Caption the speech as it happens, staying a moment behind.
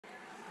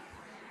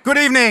Good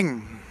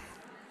evening.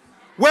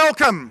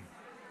 Welcome.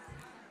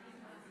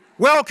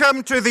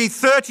 Welcome to the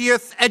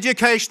 30th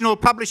Educational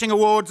Publishing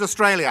Awards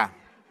Australia.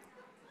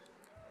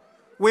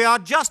 We are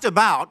just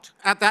about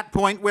at that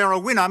point where a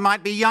winner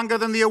might be younger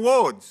than the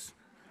awards.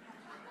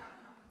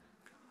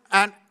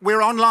 And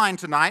we're online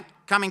tonight,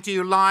 coming to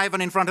you live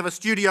and in front of a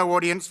studio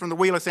audience from the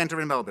Wheeler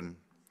Centre in Melbourne.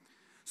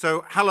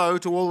 So hello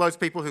to all those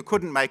people who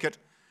couldn't make it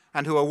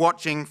and who are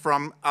watching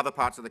from other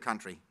parts of the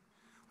country.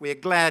 We're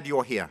glad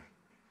you're here.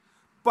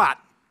 But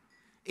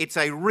it's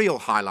a real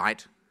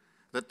highlight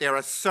that there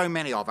are so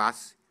many of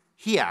us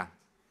here,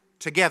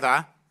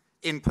 together,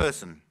 in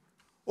person,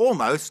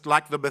 almost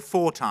like the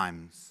before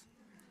times.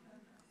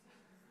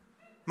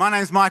 My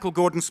name's Michael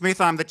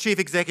Gordon-Smith. I'm the Chief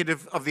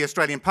Executive of the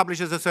Australian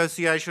Publishers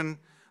Association.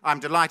 I'm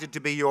delighted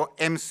to be your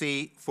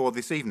MC for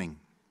this evening.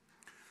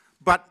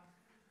 But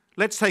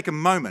let's take a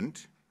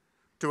moment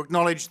to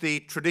acknowledge the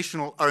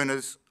traditional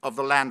owners of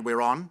the land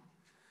we're on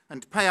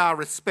and pay our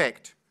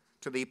respect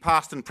to the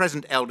past and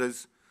present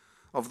elders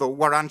of the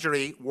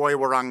Wurundjeri,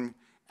 Woiwurrung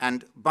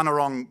and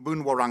Bunurong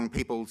Boonwurrung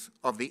peoples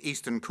of the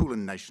Eastern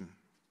Kulin Nation.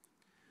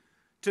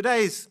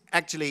 Today's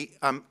actually,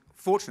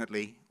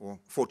 fortunately, or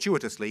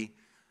fortuitously,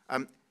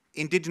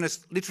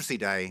 Indigenous Literacy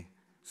Day,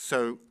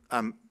 so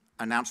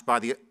announced by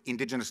the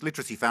Indigenous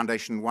Literacy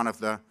Foundation, one of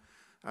the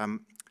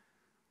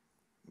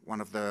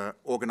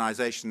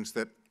organisations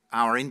that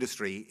our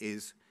industry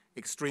is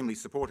extremely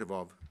supportive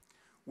of.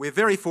 We're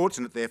very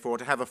fortunate, therefore,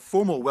 to have a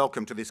formal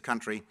welcome to this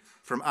country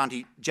from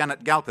Auntie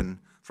Janet Galpin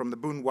from the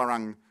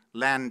Boonwurrung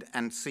Land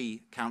and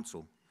Sea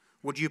Council.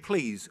 Would you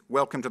please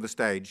welcome to the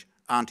stage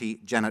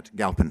Auntie Janet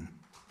Galpin.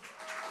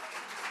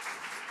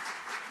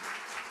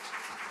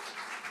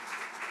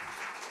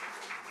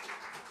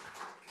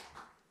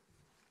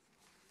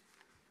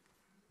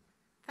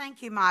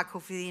 Thank you, Michael,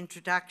 for the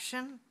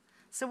introduction.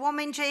 So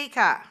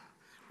Wominjeka.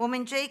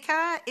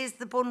 Wominjeka is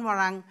the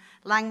Boonwurrung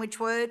language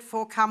word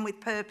for come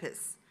with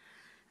purpose.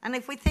 And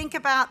if we think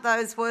about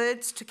those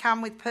words, to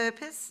come with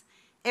purpose,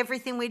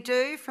 everything we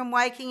do from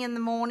waking in the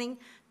morning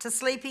to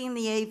sleeping in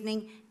the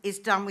evening is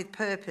done with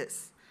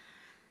purpose.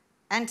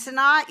 And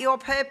tonight, your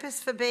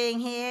purpose for being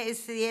here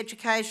is the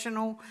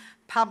Educational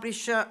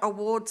Publisher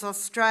Awards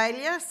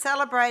Australia,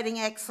 celebrating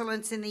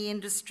excellence in the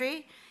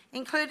industry,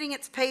 including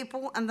its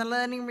people and the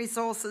learning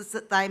resources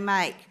that they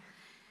make.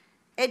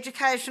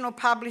 Educational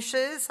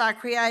publishers are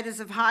creators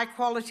of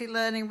high-quality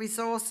learning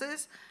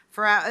resources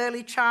for our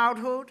early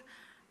childhood,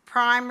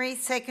 primary,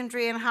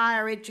 secondary and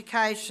higher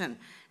education,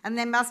 and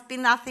there must be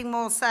nothing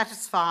more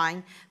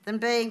satisfying than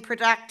being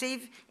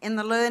productive in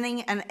the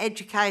learning and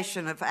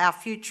education of our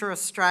future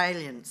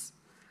Australians.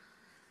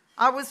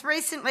 I was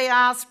recently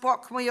asked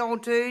what can we all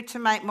do to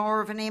make more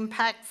of an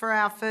impact for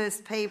our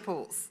First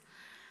Peoples.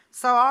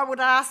 So I would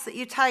ask that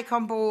you take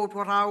on board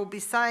what I will be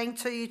saying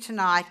to you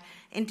tonight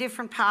in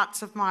different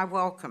parts of my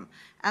welcome,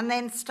 and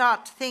then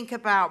start to think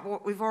about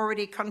what we've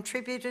already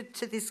contributed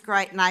to this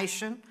great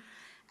nation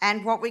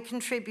and what we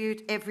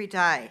contribute every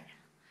day.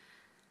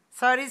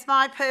 So it is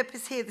my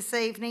purpose here this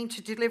evening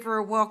to deliver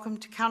a welcome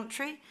to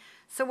country.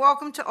 So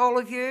welcome to all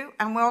of you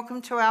and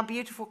welcome to our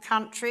beautiful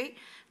country,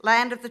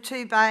 land of the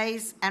two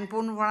bays and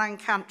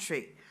Boonwurrung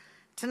country.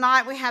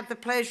 Tonight we have the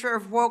pleasure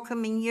of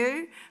welcoming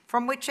you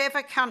from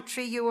whichever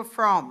country you are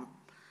from.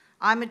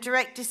 I'm a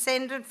direct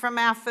descendant from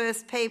our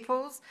First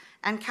Peoples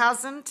and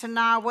cousin to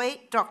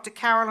Narwheat, Dr.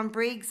 Carolyn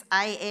Briggs,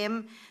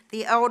 AM,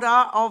 the elder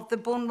of the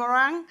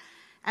Boonwurrung,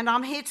 and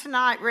I'm here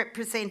tonight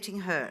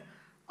representing her.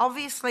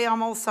 Obviously,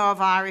 I'm also of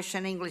Irish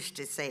and English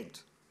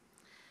descent.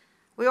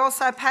 We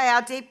also pay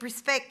our deep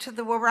respect to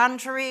the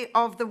Wurundjeri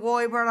of the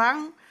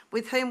Woiwurrung,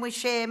 with whom we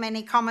share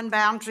many common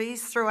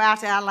boundaries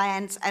throughout our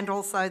lands and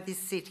also this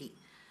city.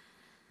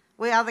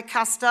 We are the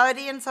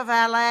custodians of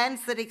our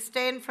lands that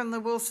extend from the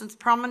Wilson's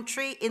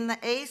Promontory in the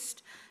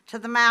east to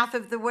the mouth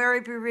of the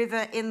Werribee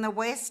River in the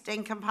west,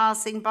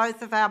 encompassing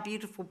both of our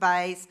beautiful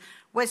bays,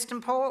 Western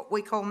Port,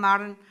 we call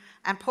Murrin,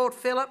 and Port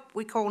Phillip,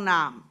 we call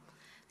Naarm.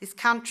 This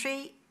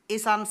country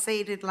is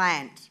unceded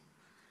land.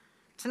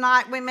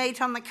 Tonight we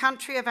meet on the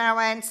country of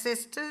our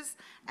ancestors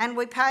and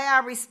we pay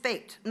our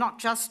respect, not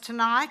just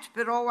tonight,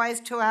 but always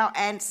to our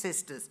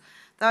ancestors,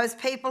 those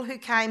people who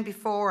came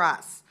before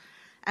us.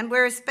 And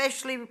we're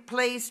especially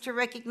pleased to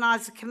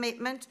recognise the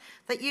commitment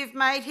that you've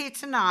made here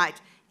tonight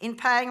in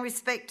paying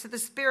respect to the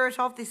spirit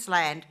of this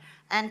land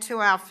and to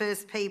our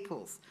First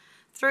Peoples.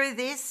 Through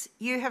this,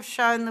 you have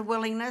shown the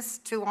willingness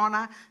to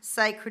honour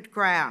sacred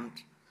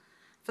ground.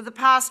 For the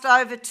past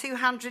over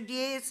 200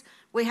 years,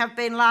 we have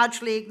been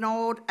largely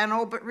ignored and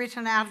all but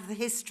written out of the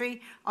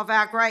history of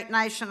our great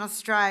nation,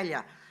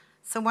 Australia.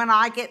 So when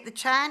I get the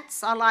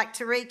chance, I like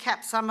to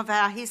recap some of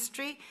our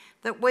history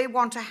that we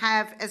want to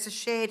have as a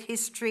shared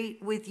history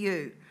with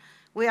you.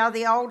 We are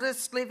the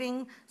oldest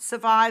living,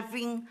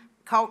 surviving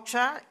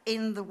culture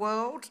in the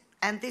world,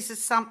 and this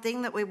is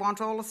something that we want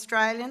all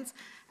Australians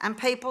and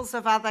peoples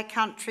of other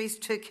countries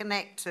to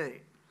connect to.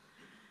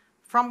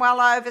 From well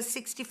over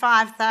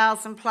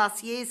 65,000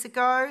 plus years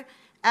ago,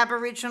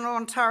 Aboriginal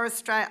and Torres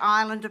Strait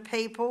Islander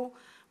people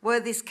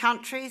were this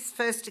country's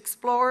first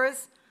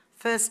explorers,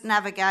 first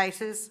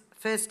navigators,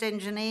 first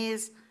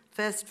engineers,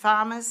 first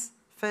farmers,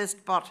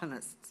 first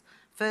botanists,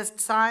 first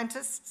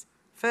scientists,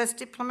 first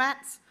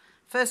diplomats,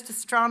 first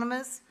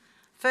astronomers,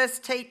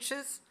 first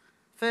teachers,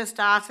 first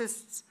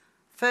artists,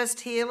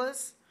 first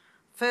healers,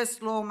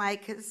 first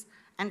lawmakers,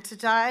 and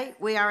today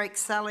we are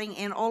excelling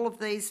in all of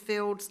these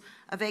fields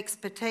of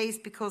expertise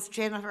because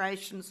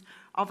generations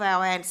of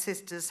our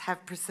ancestors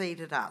have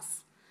preceded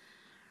us.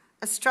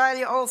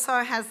 Australia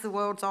also has the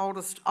world's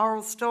oldest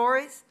oral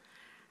stories.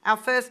 Our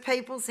first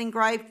peoples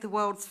engraved the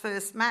world's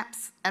first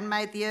maps and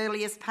made the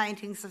earliest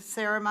paintings of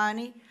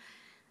ceremony,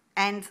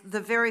 and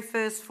the very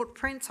first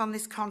footprints on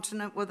this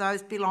continent were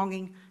those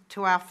belonging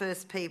to our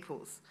first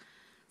peoples.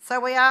 So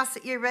we ask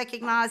that you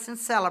recognise and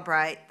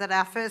celebrate that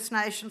our First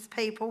Nations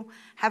people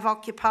have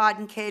occupied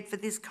and cared for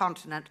this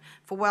continent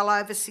for well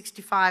over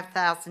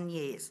 65,000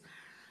 years.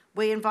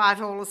 We invite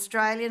all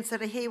Australians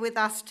that are here with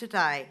us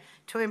today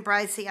to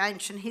embrace the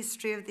ancient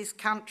history of this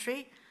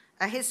country,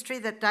 a history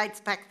that dates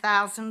back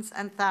thousands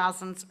and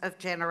thousands of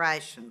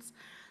generations.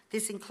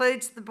 This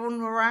includes the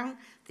Bunwurrung,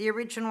 the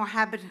original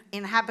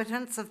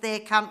inhabitants of their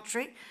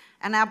country,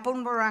 and our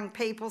Bunwurrung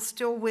people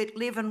still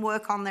live and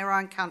work on their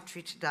own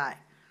country today.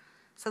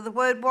 So the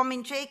word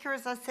Wominjeka,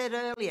 as I said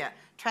earlier,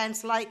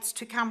 translates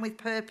to come with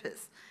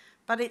purpose,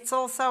 but it's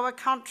also a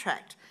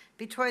contract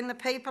between the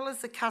people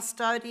as the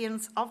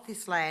custodians of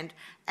this land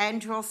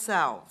and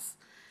yourselves.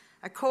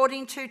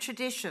 According to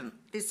tradition,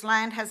 this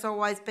land has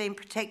always been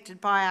protected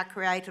by our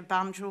creator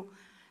Bunjil,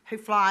 who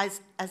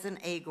flies as an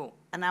eagle,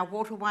 and our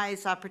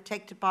waterways are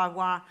protected by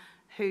Wa,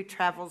 who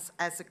travels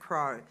as a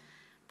crow.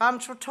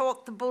 Bunjil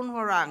taught the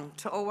Bunwurrung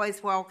to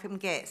always welcome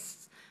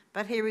guests,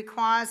 but he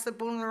requires the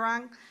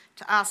Bunwurrung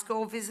to ask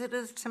all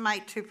visitors to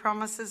make two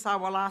promises I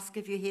will ask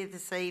of you here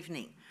this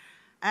evening.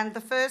 And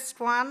the first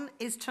one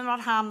is to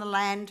not harm the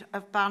land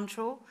of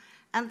Bunjil,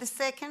 and the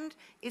second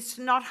is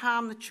to not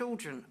harm the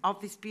children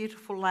of this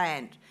beautiful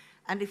land.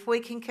 And if we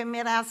can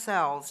commit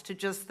ourselves to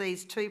just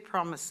these two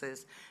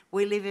promises,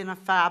 we live in a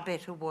far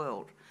better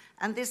world.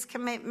 And this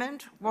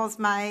commitment was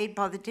made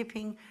by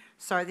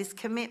this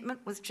commitment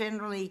was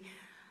generally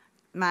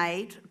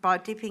made by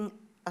dipping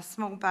a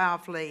small bough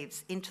of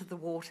leaves into the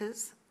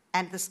waters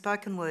and the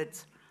spoken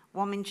words,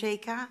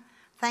 Wominjeka.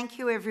 Thank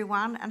you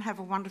everyone and have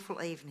a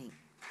wonderful evening.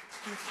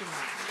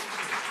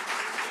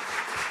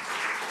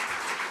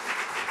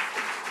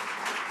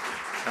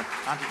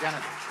 Auntie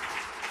Janet.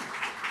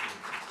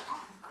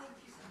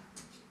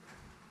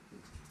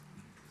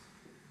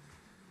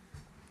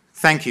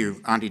 Thank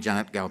you, Auntie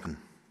Janet Galpin.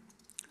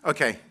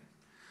 Okay,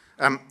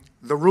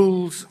 the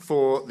rules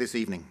for this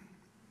evening.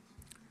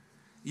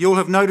 You'll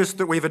have noticed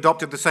that we've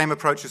adopted the same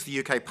approach as the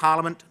UK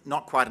Parliament,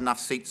 not quite enough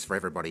seats for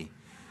everybody.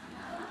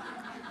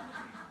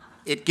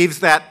 It gives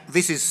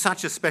this is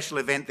such a special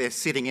event, they're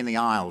sitting in the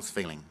aisles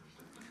feeling.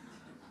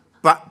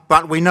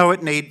 But we know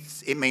it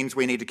means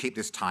we need to keep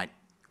this tight.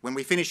 When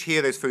we finish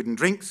here, there's food and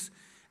drinks,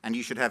 and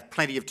you should have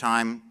plenty of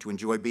time to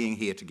enjoy being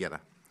here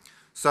together.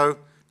 So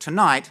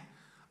tonight,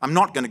 I'm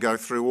not going to go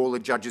through all the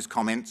judges'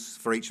 comments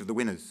for each of the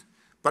winners,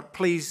 but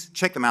please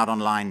check them out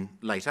online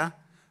later.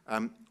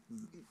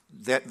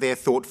 They're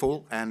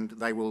thoughtful and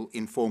they will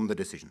inform the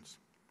decisions.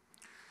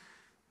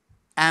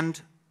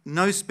 And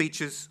no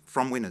speeches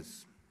from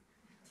winners.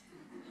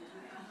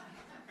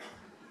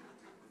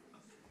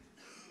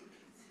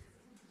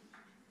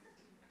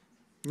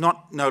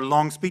 No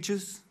long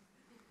speeches,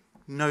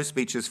 no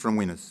speeches from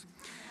winners.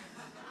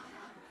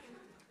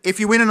 If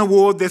you win an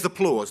award, there's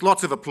applause,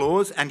 lots of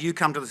applause, and you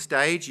come to the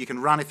stage. You can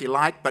run if you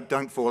like, but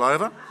don't fall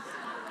over.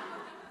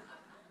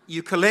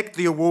 You collect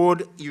the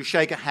award, you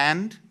shake a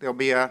hand. There'll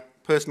be a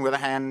person with a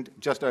hand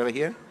just over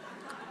here.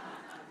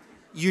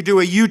 You do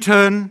a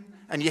U-turn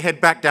and you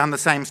head back down the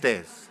same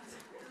stairs.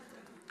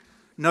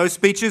 No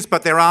speeches,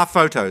 but there are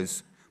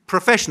photos,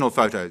 professional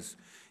photos.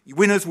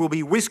 Winners will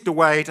be whisked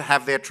away to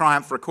have their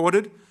triumph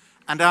recorded,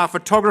 and our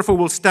photographer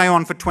will stay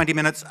on for 20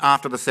 minutes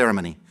after the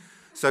ceremony.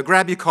 So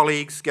grab your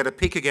colleagues, get a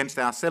pic against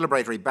our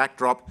celebratory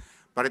backdrop,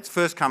 but it's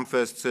first come,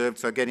 first served,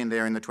 so get in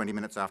there in the 20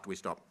 minutes after we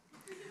stop.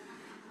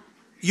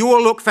 You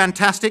all look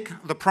fantastic.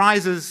 The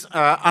prizes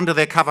under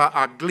their cover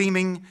are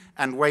gleaming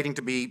and waiting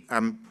to be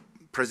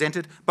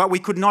presented, but we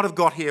could not have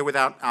got here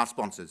without our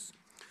sponsors.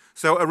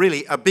 So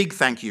a big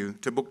thank you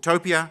to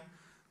Booktopia,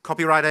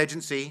 Copyright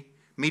Agency,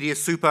 Media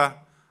Super,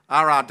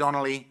 R.R.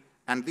 Donnelly,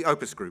 and the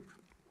Opus Group.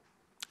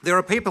 There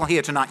are people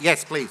here tonight.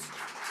 Yes, please.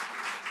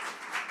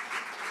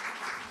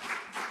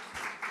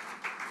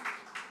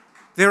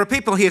 There are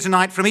people here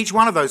tonight from each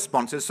one of those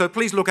sponsors, so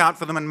please look out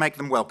for them and make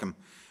them welcome.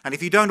 And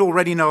if you don't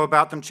already know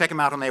about them, check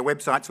them out on their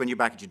websites when you're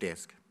back at your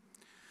desk.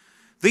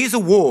 These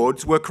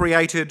awards were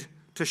created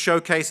to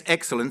showcase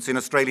excellence in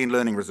Australian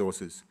learning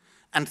resources.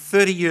 And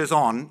 30 years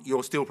on,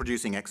 you're still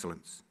producing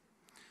excellence.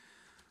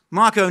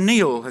 Mark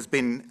O'Neill has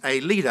been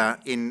a leader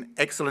in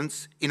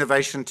excellence,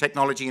 innovation,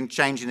 technology and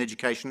change in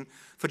education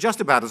for just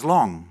about as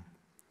long.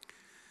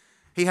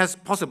 He has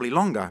possibly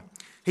longer.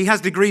 He has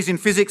degrees in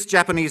physics,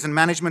 Japanese and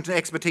management, and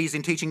expertise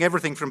in teaching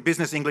everything from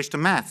business English to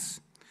maths.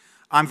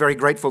 I'm very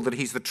grateful that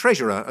he's the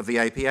treasurer of the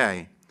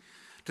EPAA.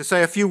 To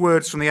say a few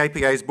words from the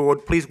APA's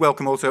board, please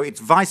welcome also its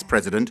Vice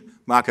President,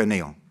 Mark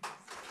O'Neill. I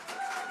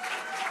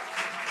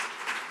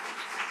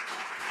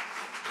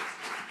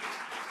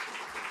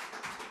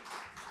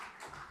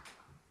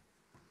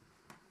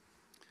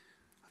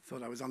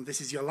thought I was on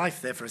This Is Your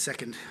Life there for a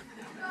second.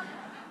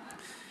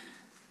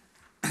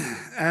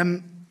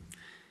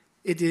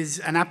 It is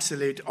an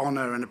absolute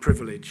honour and a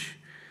privilege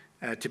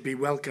to be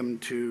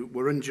welcomed to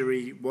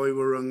Wurundjeri,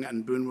 Woiwurrung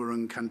and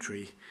Boonwurrung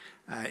country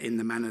in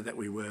the manner that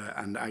we were,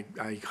 and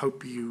I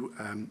hope you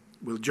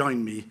will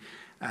join me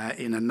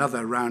in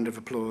another round of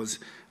applause,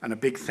 and a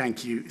big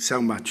thank you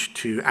so much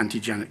to Auntie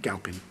Janet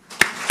Galpin.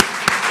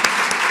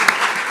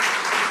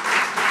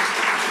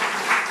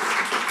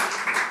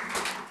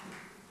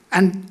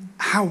 And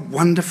how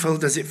wonderful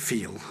does it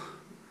feel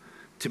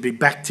to be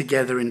back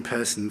together in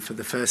person for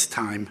the first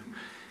time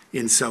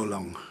in so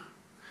long.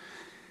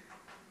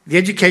 The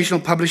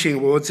Educational Publishing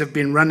Awards have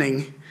been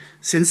running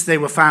since they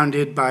were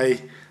founded by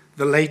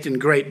the late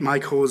and great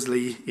Mike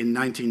Horsley in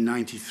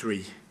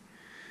 1993,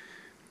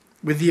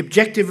 with the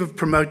objective of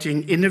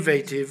promoting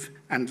innovative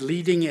and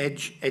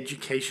leading-edge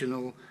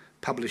educational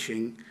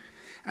publishing.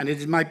 And it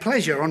is my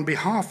pleasure, on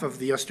behalf of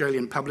the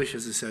Australian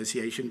Publishers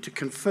Association, to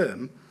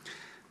confirm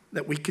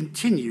that we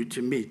continue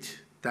to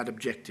meet that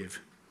objective,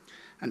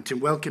 and to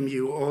welcome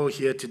you all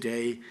here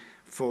today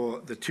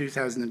for the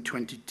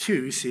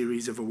 2022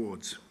 series of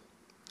awards.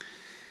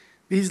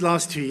 These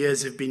last 2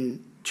 years have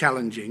been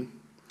challenging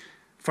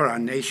for our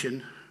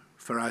nation,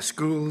 for our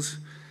schools,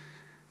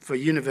 for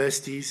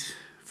universities,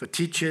 for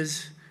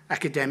teachers,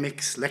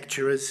 academics,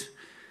 lecturers,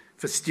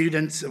 for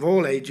students of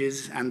all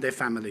ages and their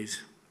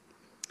families.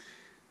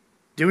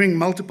 During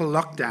multiple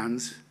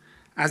lockdowns,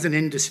 as an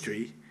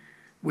industry,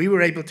 we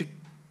were able to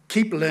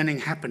keep learning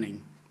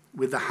happening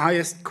with the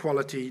highest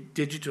quality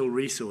digital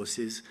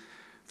resources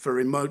for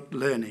remote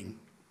learning,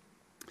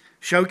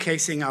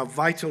 showcasing our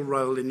vital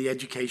role in the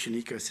education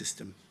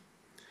ecosystem.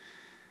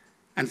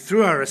 And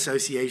through our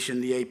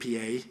association, the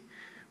EPAA,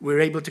 we're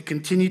able to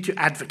continue to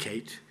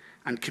advocate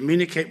and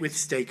communicate with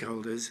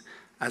stakeholders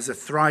as a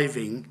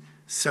thriving,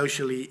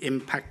 socially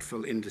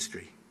impactful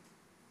industry.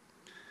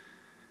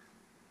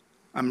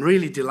 I'm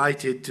really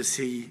delighted to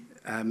see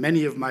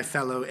many of my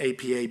fellow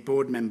EPAA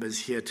board members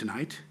here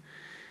tonight,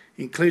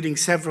 including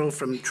several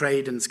from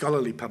trade and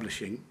scholarly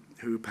publishing,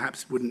 who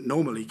perhaps wouldn't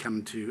normally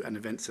come to an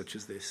event such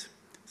as this.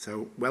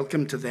 So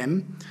welcome to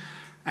them,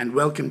 and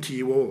welcome to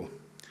you all.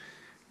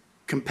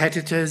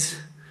 Competitors,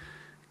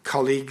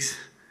 colleagues,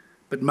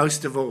 but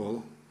most of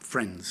all,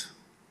 friends.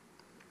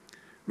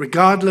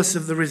 Regardless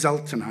of the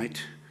results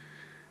tonight,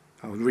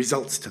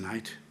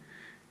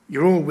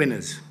 you're all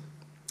winners.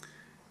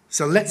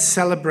 So let's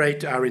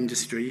celebrate our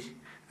industry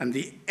and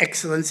the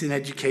excellence in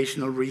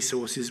educational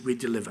resources we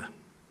deliver.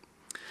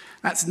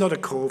 That's not a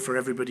call for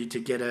everybody to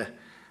get a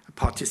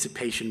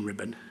participation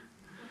ribbon.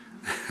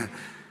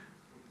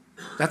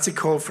 That's a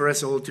call for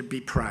us all to be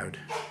proud.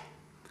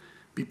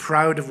 Be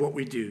proud of what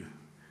we do,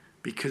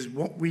 because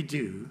what we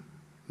do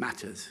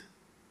matters.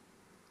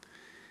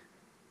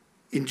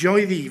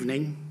 Enjoy the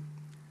evening,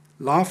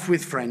 laugh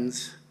with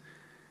friends,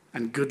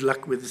 and good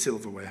luck with the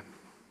silverware.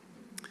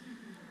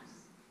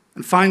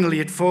 And finally,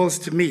 it falls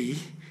to me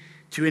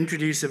to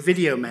introduce a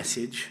video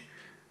message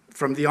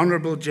from the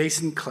Honourable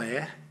Jason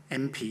Clare,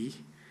 MP,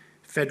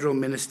 Federal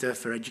Minister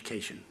for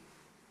Education.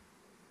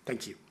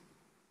 Thank you.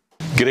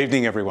 Good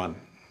evening, everyone.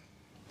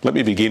 Let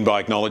me begin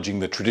by acknowledging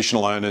the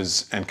traditional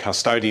owners and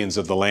custodians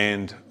of the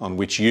land on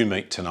which you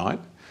meet tonight,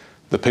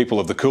 the people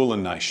of the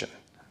Kulin Nation,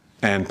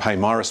 and pay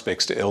my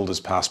respects to elders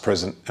past,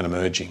 present and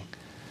emerging.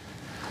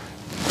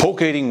 Paul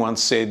Keating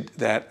once said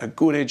that a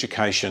good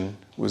education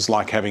was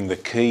like having the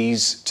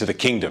keys to the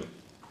kingdom,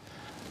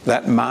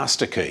 that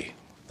master key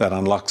that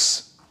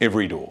unlocks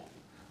every door,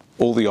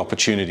 all the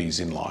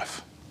opportunities in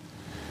life.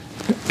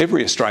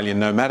 Every Australian,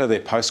 no matter their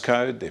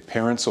postcode, their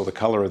parents or the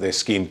colour of their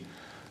skin,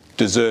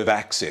 deserve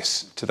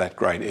access to that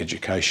great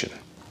education,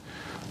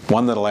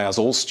 one that allows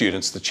all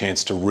students the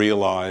chance to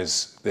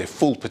realise their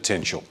full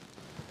potential.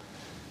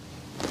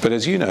 But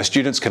as you know,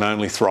 students can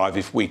only thrive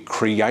if we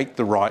create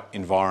the right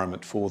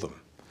environment for them.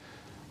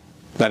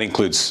 That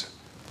includes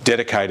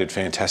dedicated,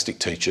 fantastic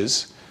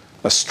teachers,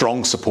 a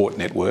strong support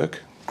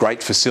network,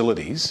 great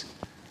facilities,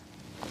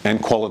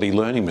 and quality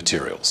learning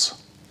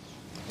materials.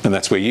 And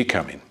that's where you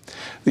come in.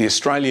 The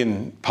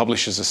Australian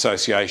Publishers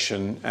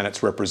Association and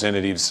its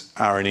representatives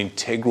are an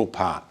integral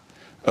part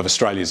of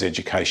Australia's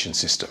education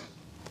system.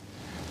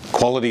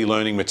 Quality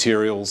learning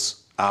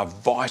materials are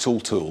vital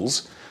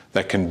tools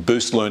that can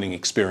boost learning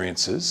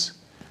experiences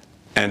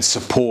and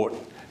support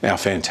our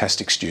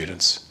fantastic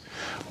students,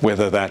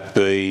 whether that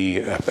be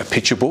a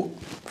picture book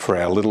for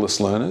our littlest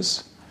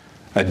learners,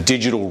 a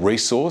digital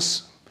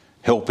resource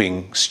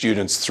helping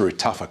students through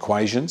tough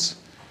equations,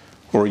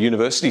 or a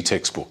university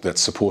textbook that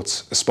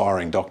supports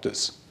aspiring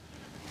doctors.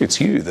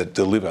 It's you that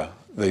deliver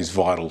these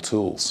vital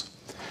tools.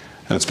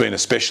 And it's been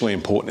especially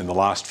important in the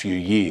last few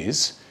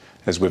years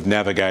as we've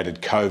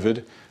navigated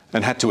COVID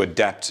and had to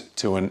adapt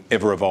to an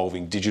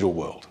ever-evolving digital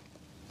world.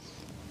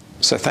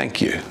 So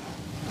thank you.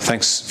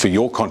 Thanks for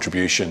your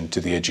contribution to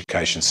the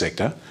education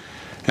sector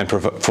and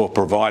for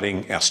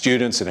providing our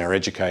students and our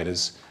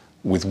educators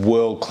with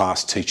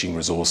world-class teaching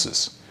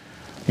resources.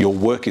 Your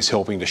work is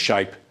helping to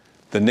shape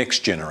the next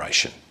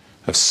generation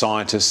of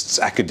scientists,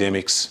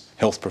 academics,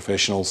 health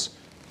professionals,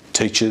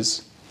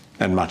 teachers,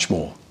 and much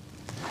more.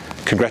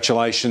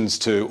 Congratulations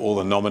to all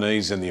the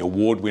nominees and the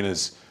award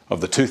winners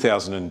of the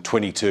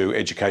 2022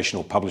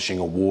 Educational Publishing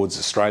Awards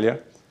Australia,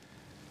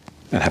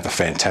 and have a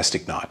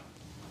fantastic night.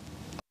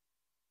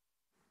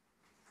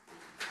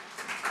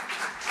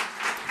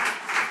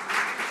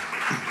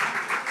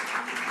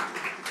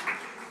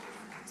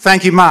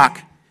 Thank you,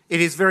 Mark.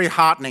 It is very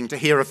heartening to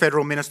hear a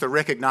Federal Minister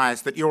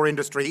recognise that your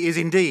industry is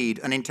indeed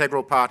an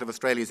integral part of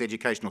Australia's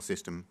educational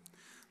system.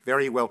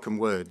 Very welcome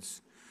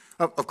words.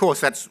 Of course,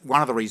 that's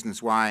one of the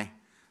reasons why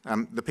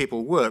the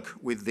people work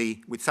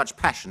with such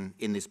passion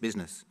in this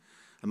business.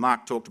 And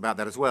Mark talked about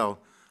that as well.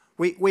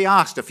 We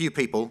asked a few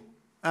people,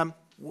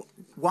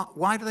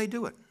 why do they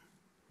do it?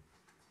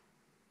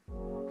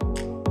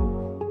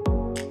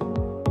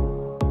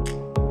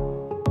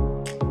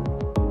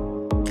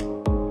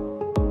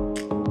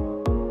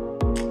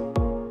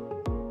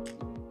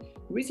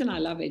 The reason I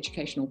love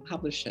educational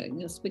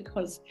publishing is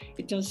because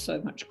it does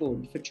so much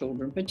good for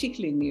children,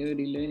 particularly in the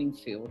early learning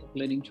field of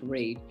learning to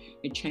read.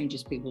 It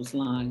changes people's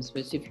lives,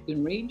 because if you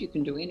can read, you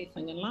can do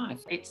anything in life.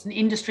 It's an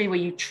industry where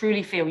you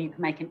truly feel you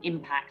can make an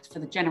impact for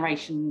the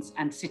generations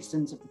and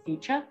citizens of the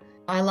future.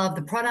 I love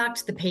the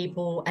product, the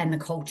people, and the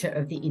culture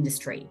of the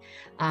industry.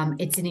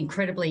 It's an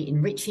incredibly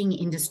enriching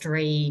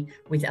industry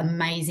with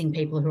amazing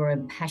people who are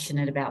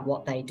passionate about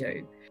what they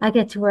do. I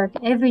get to work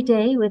every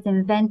day with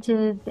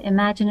inventive,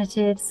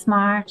 imaginative,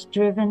 smart,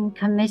 driven,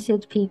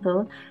 committed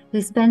people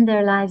who spend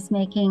their lives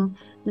making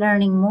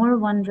learning more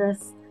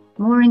wondrous,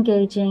 more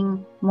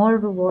engaging, more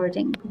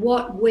rewarding.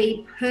 What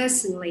we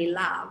personally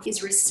love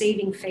is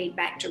receiving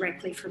feedback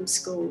directly from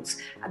schools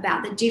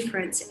about the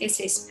difference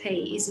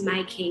SSP is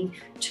making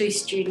to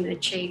student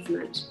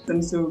achievement.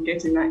 And so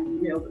getting that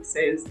email that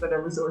says that a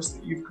resource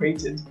that you've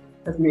created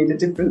has made a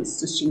difference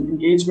to student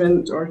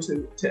engagement or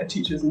to a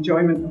teacher's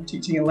enjoyment of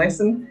teaching a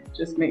lesson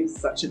just makes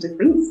such a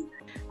difference.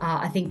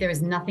 I think there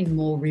is nothing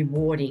more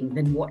rewarding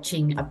than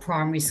watching a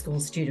primary school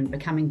student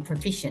becoming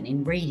proficient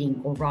in reading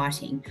or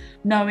writing.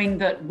 Knowing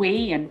that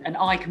we and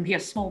I can be a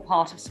small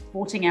part of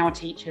supporting our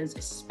teachers,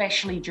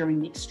 especially during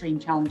the extreme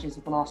challenges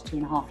of the last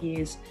 2.5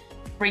 years,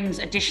 brings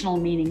additional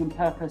meaning and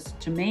purpose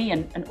to me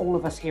and all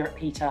of us here at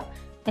PETA.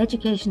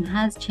 Education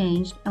has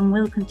changed and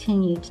will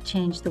continue to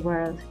change the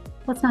world.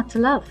 What's not to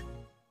love?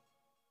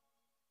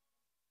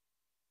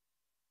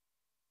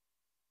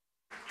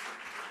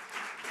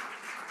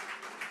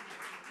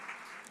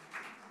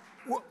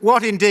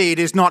 What indeed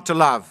is not to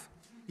love?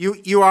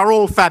 You are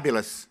all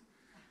fabulous.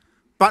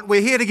 But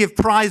we're here to give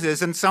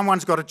prizes and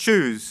someone's got to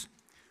choose.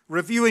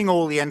 Reviewing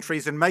all the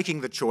entries and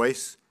making the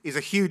choice is a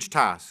huge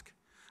task.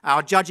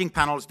 Our judging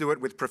panels do it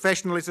with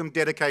professionalism,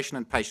 dedication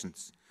and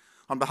patience.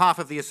 On behalf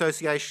of the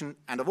Association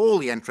and of all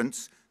the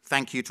entrants,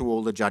 thank you to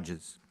all the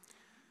judges.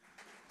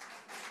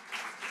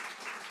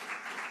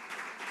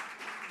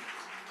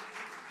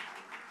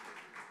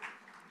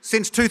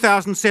 Since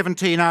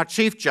 2017, our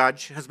Chief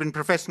Judge has been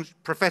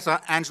Professor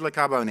Angela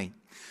Carboni.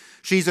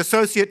 She's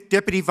Associate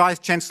Deputy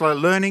Vice-Chancellor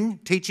Learning,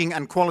 Teaching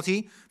and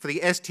Quality for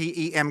the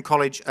STEM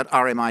College at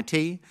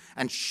RMIT,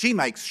 and she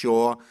makes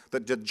sure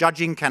that the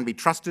judging can be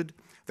trusted,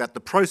 that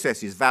the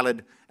process is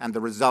valid, and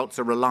the results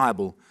are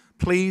reliable.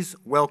 Please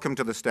welcome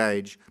to the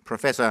stage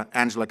Professor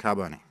Angela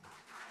Carboni.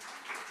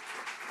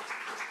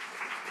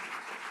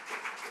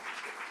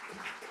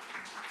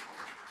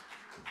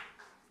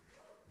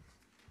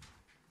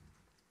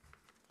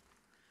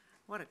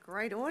 What a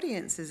great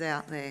audience is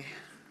out there.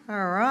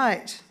 All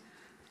right.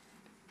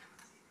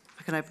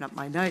 I can open up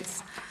my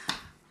notes.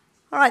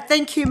 All right,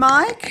 thank you,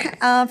 Mike,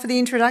 for the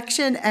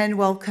introduction, and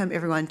welcome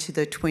everyone to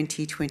the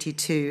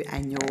 2022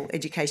 Annual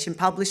Education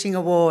Publishing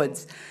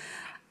Awards.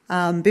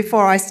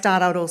 Before I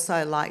start, I would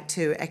also like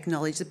to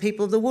acknowledge the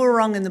people of the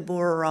Wurrung and the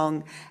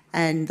Burrung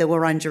and the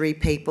Wurundjeri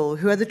people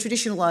who are the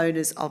traditional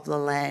owners of the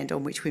land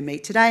on which we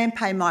meet today, and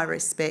pay my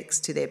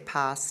respects to their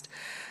past,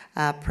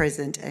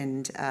 present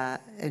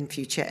and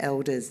future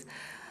elders.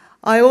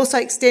 I also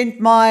extend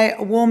my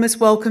warmest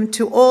welcome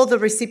to all the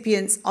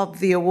recipients of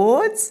the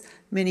awards.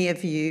 Many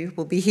of you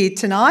will be here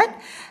tonight.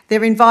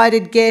 They're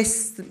invited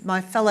guests,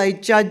 my fellow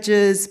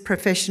judges,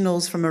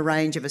 professionals from a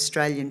range of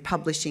Australian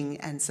publishing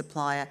and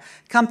supplier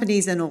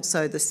companies, and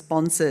also the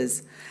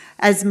sponsors.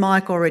 As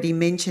Mike already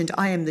mentioned,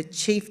 I am the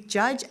Chief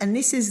Judge, and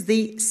this is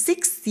the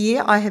 6th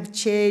year I have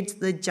chaired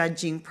the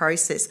judging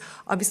process.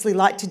 Obviously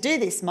like to do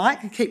this,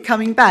 Mike, and keep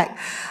coming back.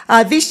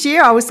 This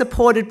year I was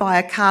supported by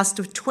a cast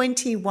of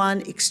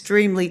 21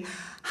 extremely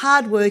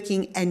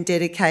hardworking and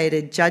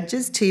dedicated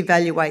judges to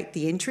evaluate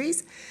the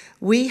entries.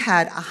 We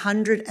had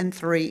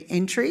 103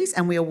 entries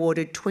and we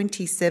awarded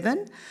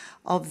 27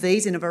 of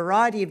these in a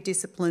variety of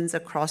disciplines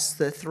across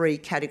the 3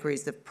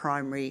 categories of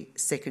primary,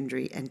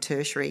 secondary and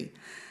tertiary.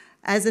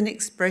 As an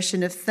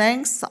expression of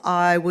thanks,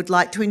 I would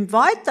like to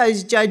invite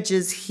those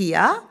judges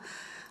here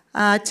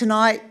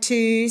tonight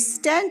to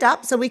stand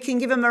up so we can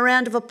give them a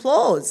round of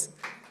applause.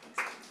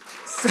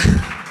 So,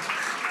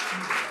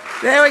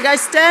 there we go,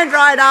 stand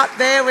right up,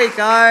 there we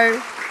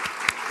go.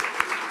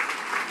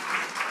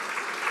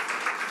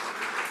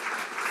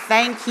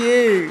 Thank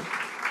you.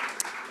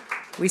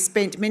 We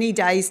spent many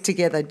days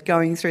together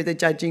going through the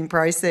judging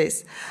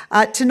process.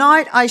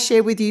 Tonight I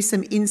share with you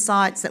some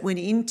insights that went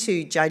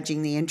into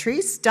judging the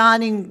entries,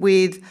 starting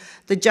with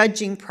the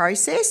judging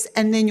process,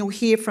 and then you'll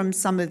hear from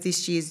some of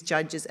this year's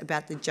judges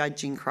about the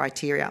judging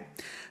criteria.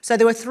 So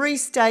there were 3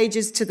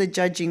 stages to the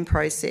judging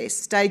process.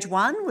 Stage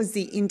 1 was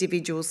the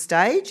individual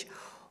stage.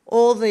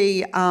 All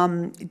the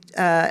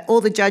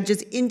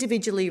judges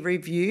individually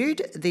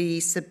reviewed the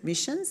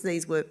submissions.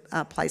 These were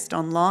placed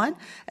online,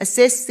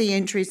 assessed the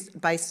entries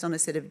based on a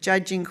set of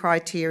judging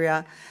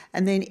criteria,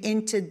 and then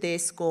entered their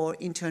score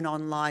into an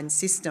online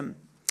system.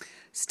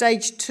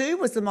 Stage 2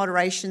 was the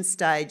moderation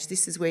stage.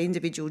 This is where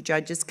individual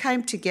judges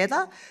came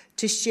together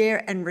to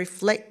share and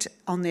reflect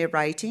on their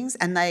ratings,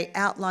 and they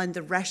outlined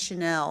the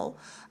rationale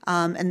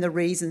and the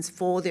reasons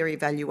for their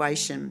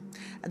evaluation.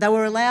 They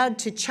were allowed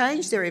to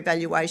change their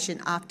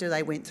evaluation after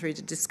they went through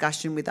the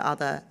discussion with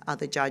other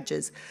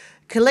judges.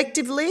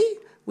 Collectively,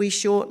 we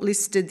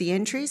shortlisted the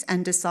entries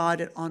and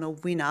decided on a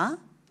winner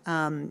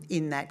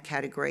in that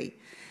category.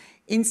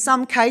 In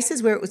some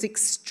cases where it was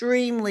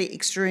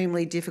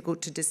extremely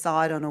difficult to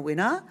decide on a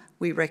winner,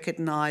 we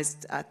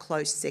recognised a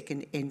close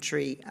second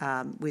entry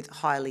with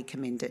highly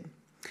commended.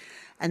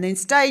 And then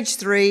stage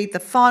 3, the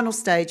final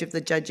stage of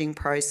the judging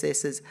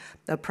process,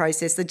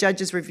 the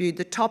judges reviewed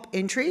the top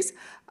entries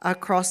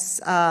across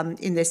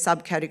in their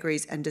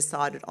subcategories and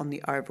decided on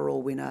the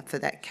overall winner for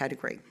that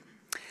category.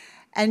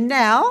 And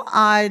now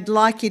I'd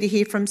like you to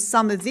hear from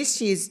some of this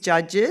year's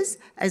judges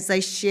as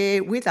they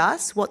share with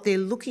us what they're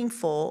looking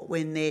for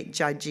when they're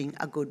judging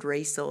a good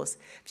resource.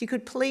 If you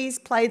could please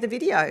play the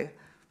video.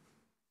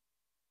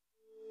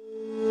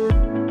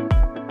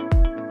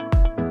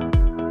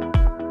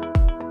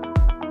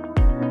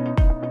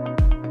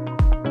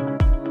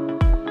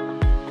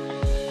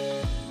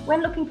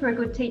 When looking for a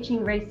good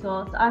teaching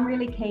resource, I'm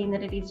really keen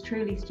that it is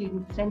truly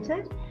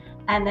student-centred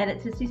and that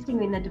it's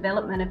assisting in the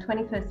development of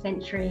 21st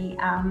century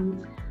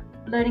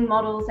learning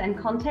models and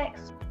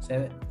context.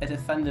 So at a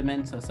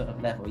fundamental sort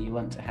of level, you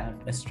want to have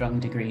a strong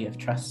degree of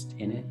trust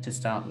in it to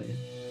start with.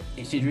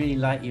 It should really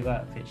light you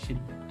up, it should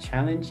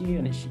challenge you,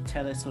 and it should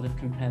tell a sort of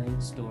compelling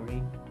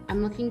story.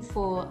 I'm looking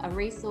for a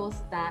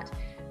resource that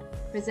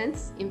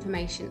presents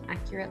information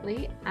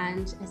accurately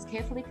and has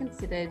carefully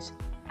considered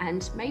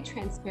and made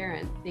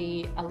transparent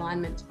the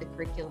alignment to the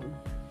curriculum.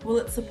 Will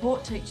it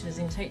support teachers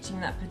in teaching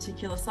that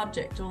particular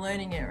subject or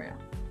learning area?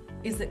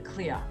 Is it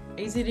clear,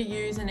 easy to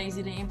use and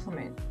easy to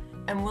implement?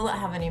 And will it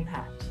have an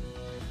impact?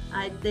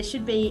 There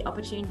should be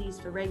opportunities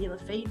for regular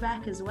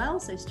feedback as well,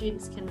 so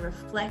students can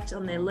reflect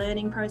on their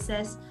learning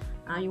process.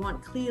 You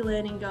want clear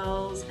learning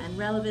goals and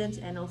relevant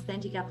and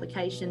authentic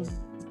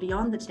applications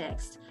beyond the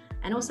text,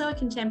 and also a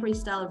contemporary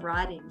style of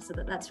writing so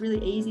that that's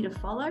really easy to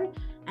follow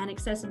and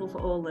accessible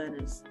for all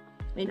learners.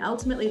 I mean,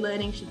 ultimately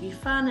learning should be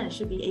fun and it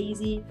should be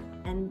easy,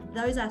 and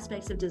those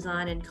aspects of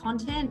design and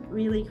content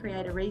really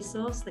create a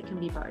resource that can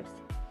be both.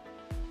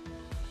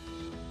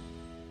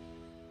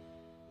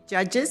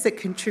 Judges that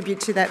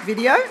contribute to that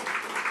video.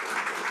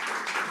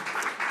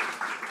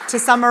 To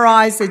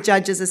summarise, the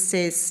judges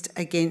assessed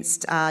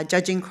against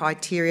judging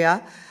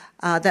criteria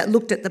that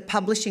looked at the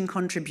publishing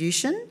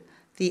contribution,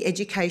 the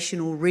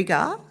educational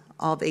rigour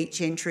of each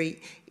entry,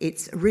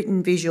 its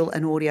written, visual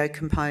and audio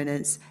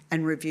components,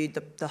 and reviewed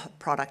the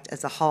product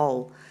as a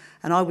whole.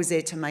 And I was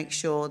there to make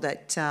sure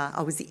that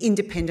I was the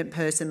independent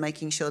person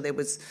making sure there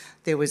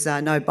was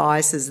no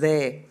biases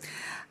there.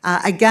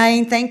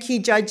 Again, thank you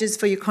judges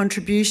for your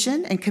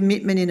contribution and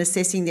commitment in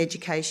assessing the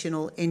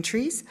educational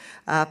entries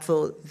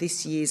for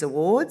this year's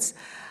awards.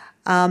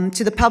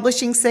 To the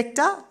publishing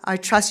sector, I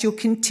trust you'll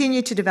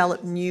continue to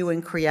develop new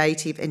and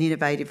creative and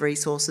innovative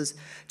resources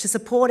to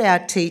support our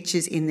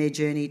teachers in their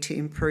journey to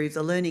improve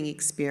the learning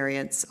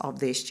experience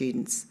of their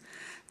students.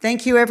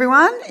 Thank you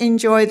everyone,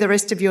 enjoy the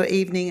rest of your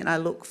evening, and I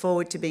look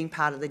forward to being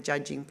part of the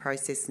judging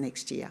process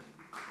next year.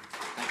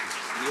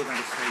 You're going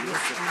to stay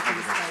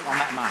on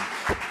that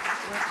mark.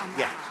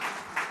 Yeah.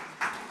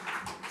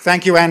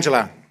 Thank you,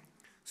 Angela.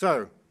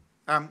 So,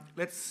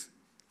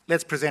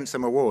 let's present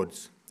some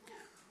awards.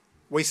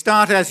 We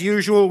start, as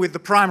usual, with the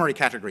primary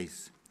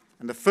categories,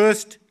 and the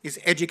first is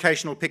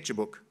Educational Picture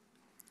Book.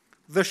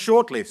 The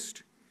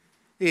shortlist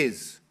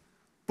is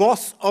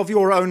Boss of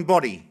Your Own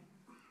Body,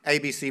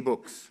 ABC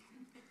Books.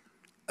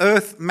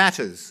 Earth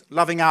Matters,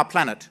 Loving Our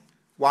Planet,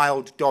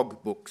 Wild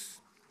Dog Books.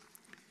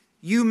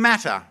 You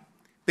Matter,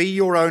 Be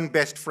Your Own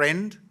Best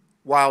Friend,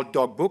 Wild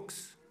Dog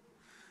Books.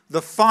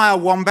 The Fire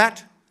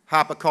Wombat,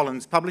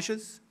 HarperCollins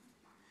Publishers.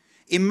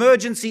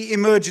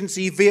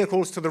 Emergency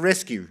Vehicles to the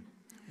Rescue,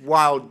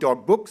 Wild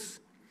Dog Books.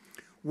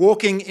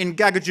 Walking in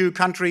Gagajoo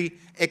Country,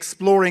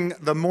 Exploring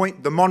the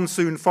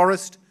Monsoon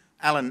Forest,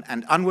 Allen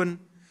and Unwin.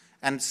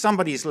 And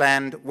Somebody's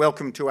Land,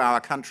 Welcome to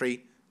Our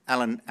Country,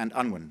 Allen and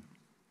Unwin.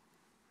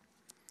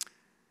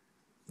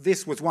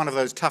 this was one of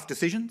those tough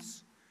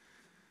decisions.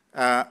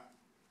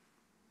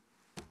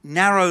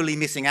 Narrowly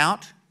missing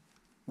out,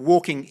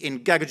 Walking in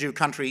Gagajoo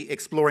Country,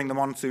 Exploring the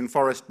Monsoon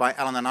Forest by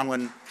Alan and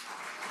Unwin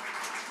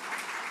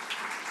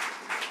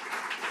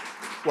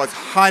was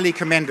highly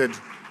commended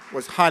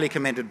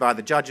by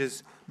the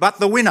judges. But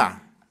the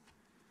winner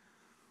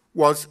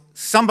was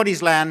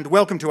Somebody's Land,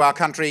 Welcome to Our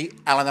Country,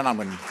 Alan and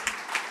Unwin.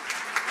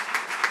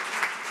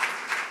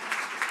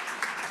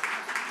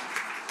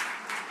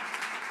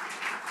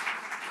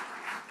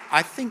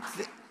 I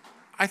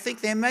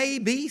think there may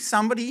be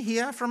somebody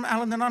here from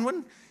Alan and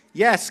Unwin.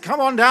 Yes,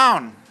 come on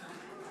down.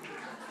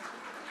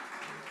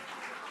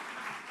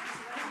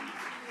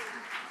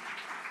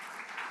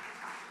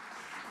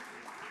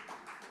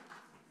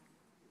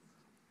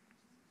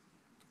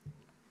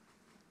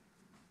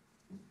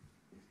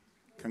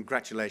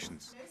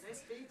 Congratulations. No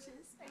speeches.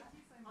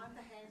 I'm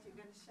the hand you're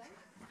going to shake.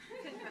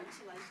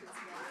 Congratulations.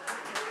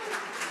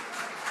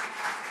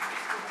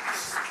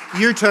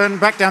 You turn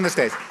back down the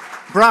stairs.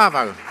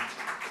 Bravo.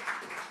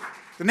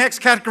 The next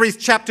category is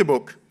chapter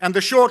book, and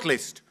the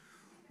shortlist: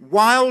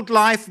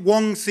 Wildlife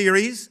Wong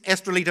Series,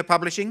 Estrelita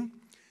Publishing,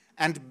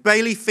 and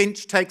Bailey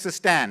Finch Takes a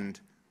Stand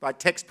by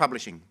Text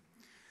Publishing.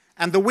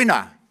 And the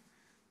winner,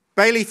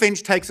 Bailey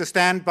Finch Takes a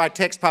Stand by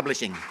Text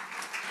Publishing.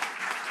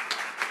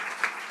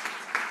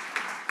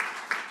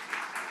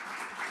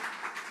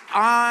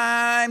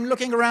 I'm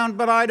looking around,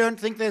 but I don't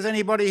think there's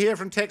anybody here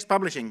from Text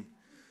Publishing.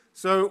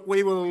 So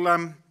we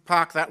will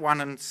park that one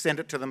and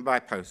send it to them by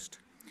post.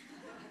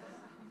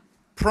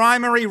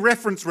 Primary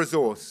reference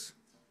resource,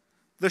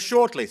 the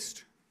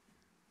shortlist: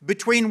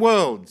 Between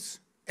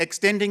Worlds,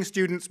 Extending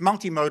Students'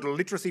 Multimodal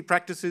Literacy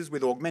Practices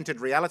with Augmented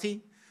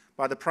Reality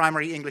by the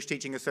Primary English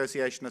Teaching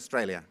Association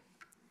Australia.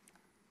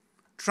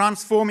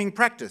 Transforming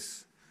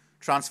Practice,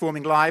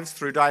 Transforming Lives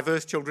Through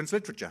Diverse Children's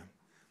Literature,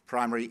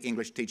 Primary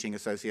English Teaching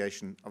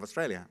Association of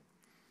Australia.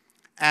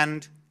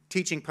 And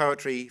Teaching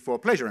Poetry for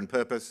Pleasure and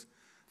Purpose,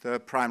 the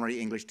Primary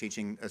English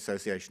Teaching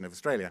Association of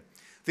Australia.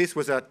 This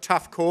was a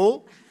tough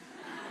call.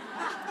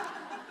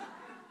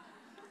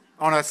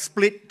 On a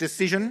split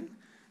decision.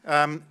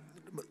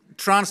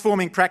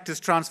 Transforming Practice,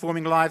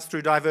 Transforming Lives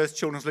Through Diverse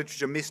Children's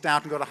Literature missed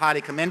out and got a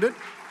highly commended.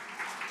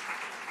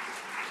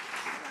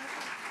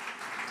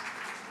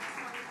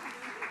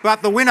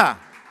 But the winner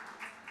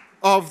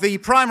of the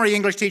Primary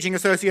English Teaching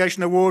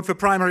Association Award for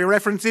Primary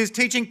Reference is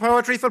Teaching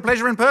Poetry for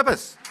Pleasure and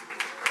Purpose.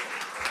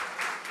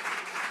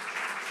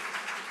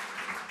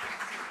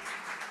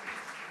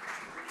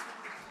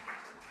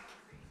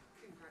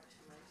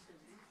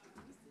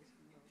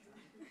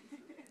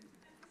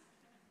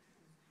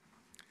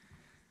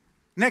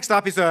 Next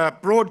up is a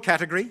broad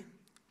category,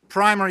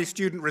 primary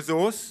student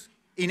resource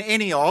in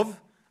any of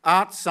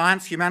arts,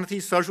 science,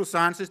 humanities, social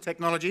sciences,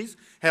 technologies,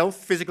 health,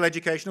 physical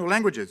education, or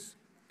languages.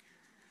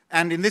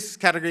 And in this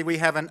category we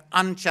have an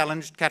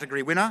unchallenged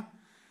category winner,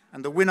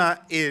 and the winner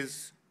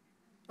is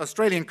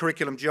Australian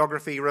Curriculum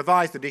Geography,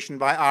 Revised Edition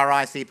by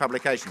RIC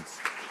Publications.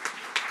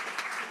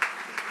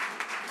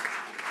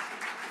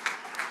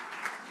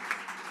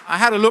 I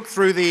had a look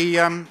through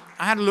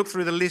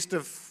the list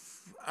of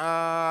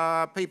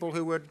people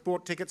who had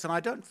bought tickets, and I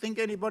don't think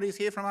anybody's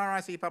here from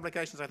RIC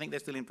Publications. I think they're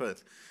still in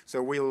Perth.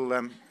 So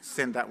we'll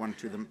send that one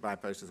to them by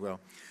post as well.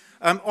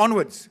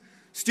 Onwards,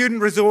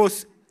 student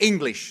resource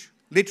English,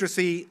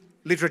 literacy,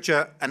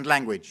 literature and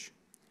language.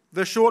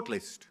 The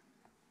shortlist: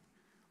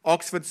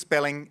 Oxford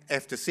Spelling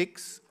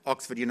F-6,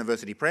 Oxford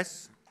University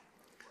Press.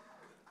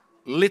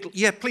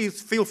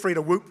 Please feel free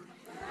to whoop.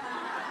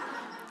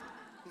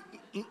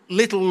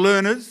 Little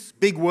Learners,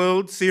 Big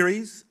World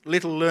series,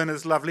 Little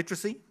Learners Love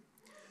Literacy.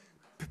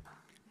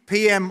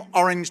 PM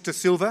Orange to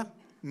Silver,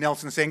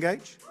 Nelson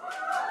Sengage.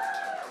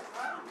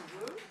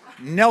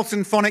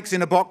 Nelson Phonics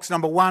in a Box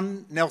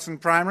 #1, Nelson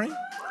Primary.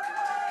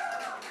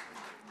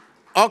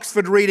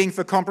 Oxford Reading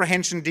for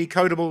Comprehension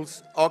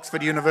Decodables,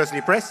 Oxford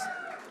University Press.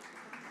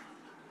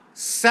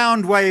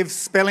 Soundwave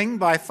Spelling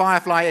by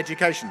Firefly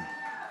Education.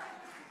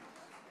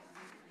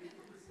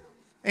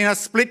 In a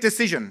split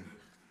decision,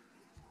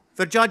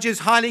 the judges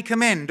highly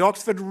commend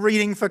Oxford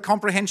Reading for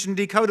Comprehension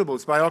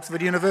Decodables by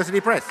Oxford University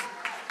Press.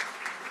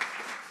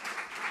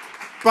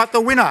 But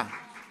the winner,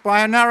 by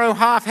a narrow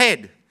half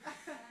head,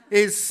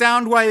 is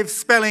Soundwave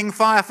Spelling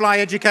Firefly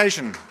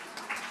Education.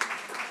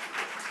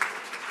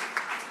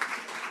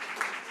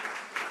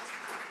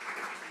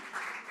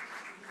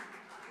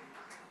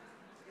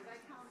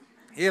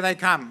 Here they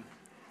come.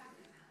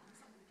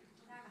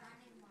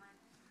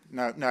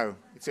 No,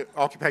 it's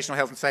Occupational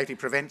Health and Safety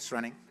Prevents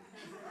running.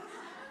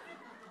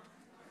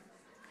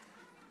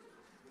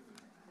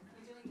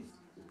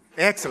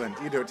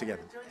 Excellent, you do it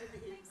together.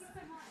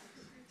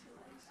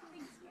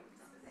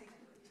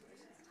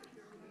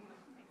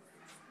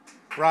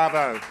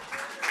 Bravo.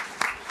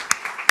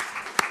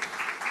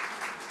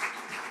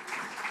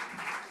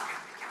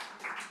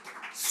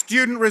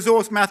 Student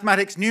Resource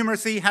Mathematics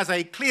Numeracy has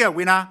a clear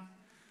winner,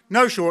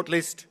 no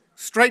shortlist,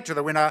 straight to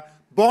the winner,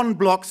 Bond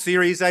Block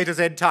Series A to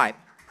Z type.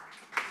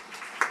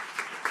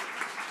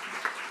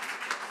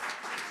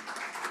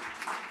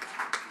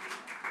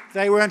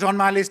 They weren't on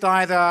my list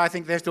either. I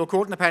think they're still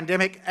caught in the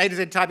pandemic. A to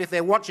Z type, if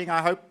they're watching,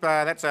 I hope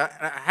that's a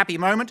happy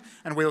moment,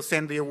 and we'll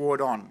send the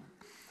award on.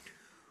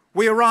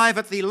 We arrive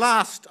at the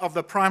last of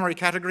the primary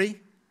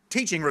category,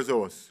 teaching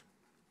resource.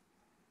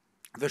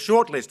 The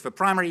shortlist for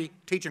primary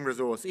teaching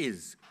resource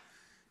is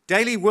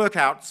Daily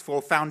Workouts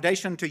for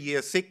Foundation to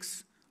Year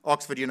 6,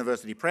 Oxford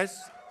University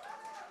Press,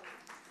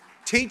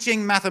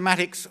 Teaching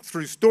Mathematics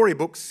Through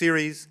Storybooks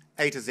series,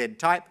 A to Z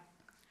type,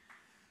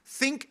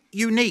 Think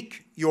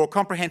Unique, your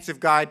comprehensive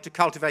guide to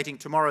cultivating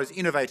tomorrow's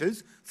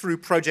innovators through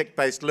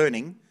project-based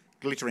learning,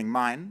 Glittering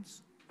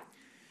Minds,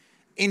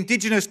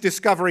 Indigenous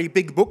Discovery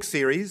Big Book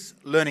series,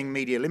 Learning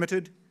Media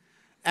Limited,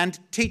 and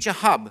Teacher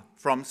Hub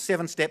from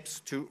 7 Steps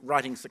to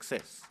Writing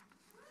Success.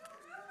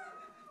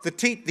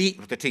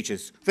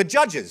 The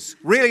judges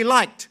really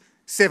liked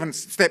 7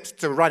 Steps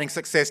to Writing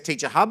Success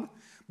Teacher Hub,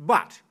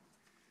 but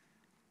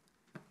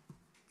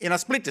in a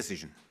split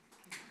decision,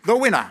 the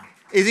winner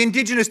is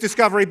Indigenous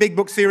Discovery Big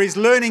Book series,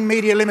 Learning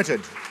Media Limited.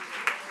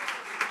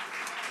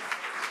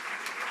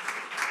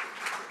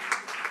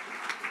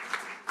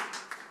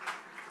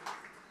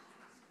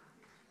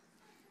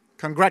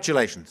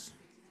 Congratulations.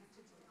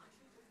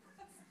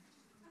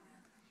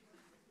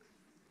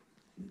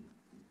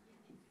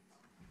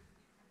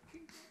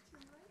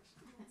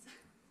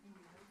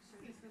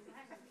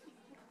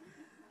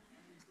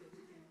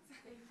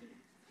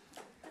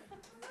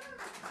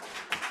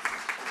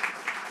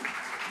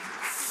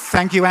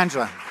 Thank you,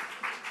 Angela.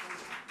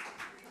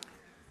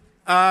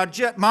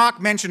 Mark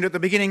mentioned at the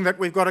beginning that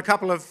we've got a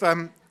couple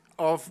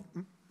of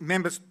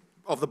members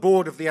of the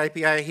board of the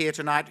EPAA here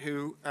tonight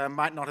who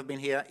might not have been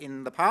here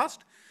in the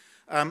past.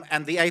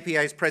 And the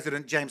EPAA's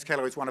president, James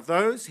Keller, is one of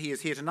those. He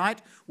is here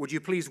tonight. Would you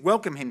please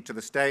welcome him to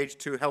the stage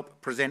to help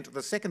present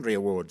the secondary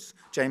awards?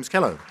 James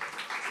Keller. Do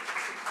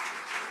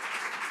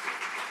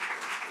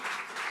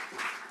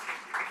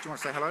you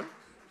want to say hello?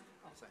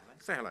 I'll say hello.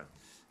 Say hello.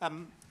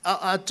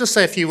 I'll just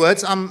say a few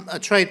words. I'm a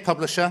trade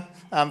publisher,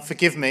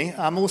 forgive me.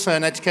 I'm also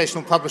an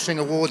Educational Publishing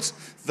Awards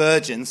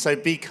virgin, so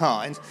be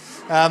kind.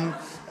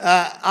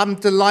 I'm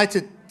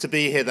delighted to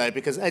be here, though,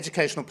 because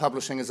educational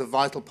publishing is a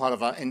vital part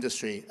of our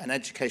industry, and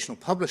educational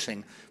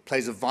publishing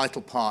plays a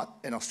vital part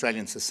in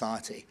Australian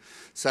society.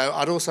 So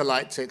I'd also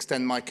like to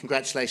extend my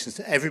congratulations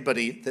to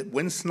everybody that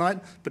wins tonight,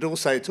 but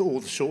also to all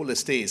the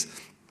shortlistees.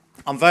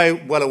 I'm very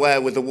well aware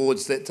with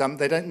awards that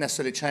they don't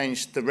necessarily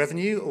change the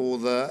revenue or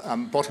the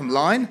bottom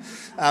line,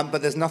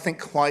 but there's nothing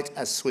quite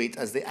as sweet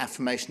as the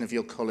affirmation of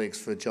your colleagues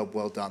for a job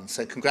well done.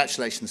 So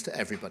congratulations to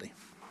everybody.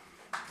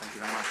 Thank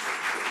you very much.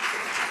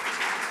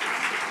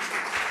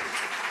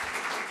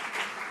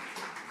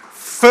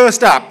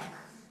 First up,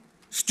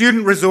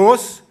 Student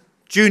Resource,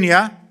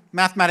 Junior,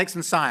 Mathematics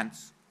and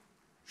Science.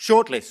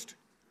 Shortlist,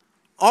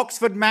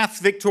 Oxford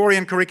Maths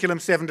Victorian Curriculum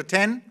 7 to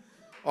 10,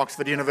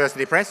 Oxford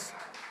University Press.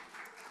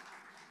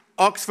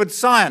 Oxford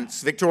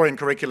Science Victorian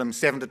Curriculum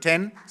 7 to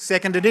 10,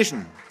 2nd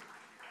edition.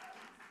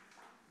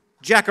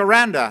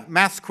 Jacaranda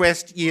Maths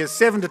Quest Years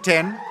 7 to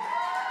 10.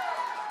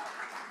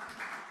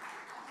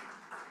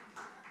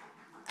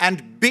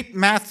 And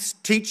BitMaths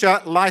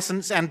Teacher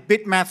Licence and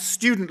BitMaths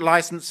Student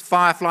Licence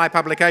Firefly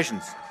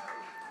Publications.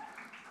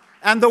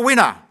 And the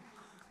winner,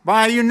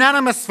 by a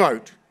unanimous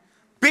vote,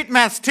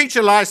 BitMaths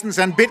Teacher Licence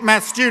and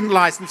BitMaths Student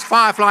Licence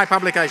Firefly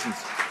Publications.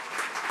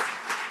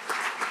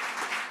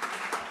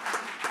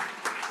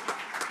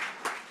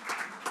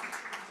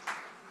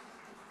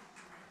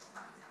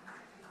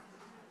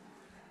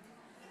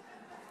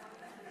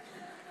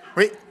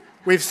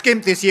 We've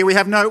skimped this year. We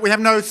have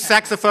no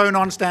saxophone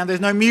on stand. There's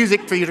no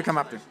music for you to come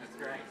up to. That's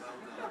great. Well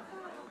done.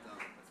 Well done.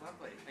 That's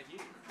lovely. Thank you.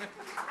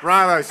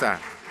 Bravo, sir.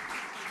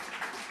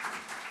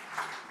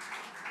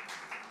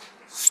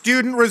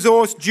 Student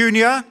Resource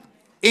Junior,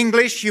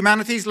 English,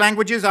 Humanities,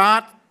 Languages,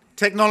 Art,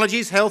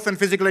 Technologies, Health and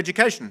Physical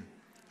Education.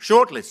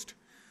 Shortlist.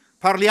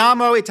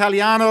 Parliamo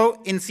Italiano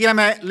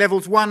Insieme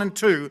Levels 1 and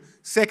 2,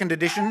 2nd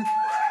edition.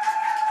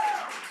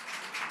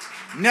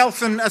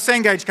 Nelson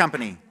Assengage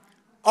Company.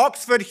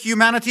 Oxford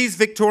Humanities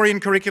Victorian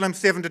Curriculum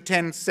 7 to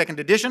 10, 2nd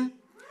edition.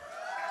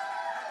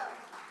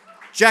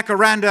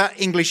 Jacaranda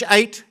English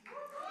 8.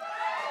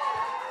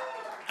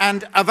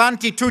 And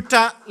Avanti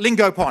Tutta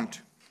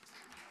Lingopont.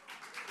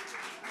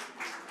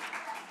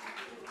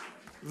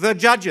 The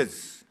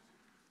judges.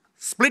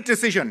 Split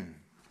decision.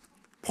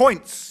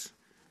 Points.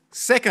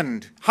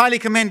 2nd, highly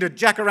commended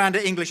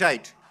Jacaranda English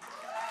 8.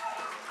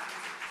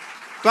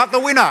 But the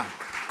winner,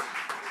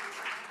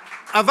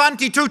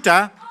 Avanti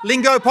Tutta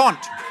Lingopont.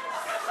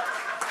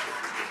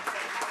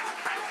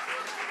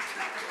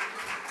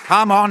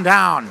 Come on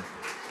down.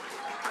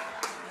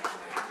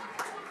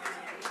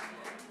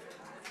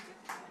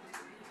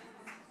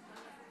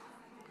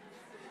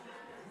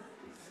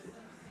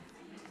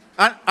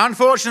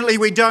 Unfortunately,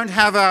 we don't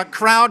have a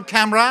crowd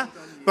camera,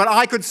 but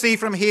I could see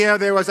from here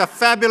there was a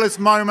fabulous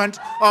moment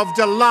of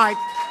delight.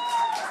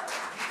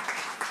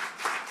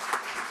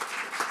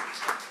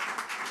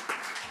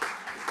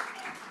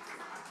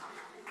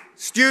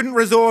 Student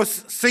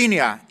Resource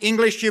Senior,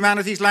 English,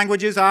 Humanities,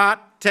 Languages, Art,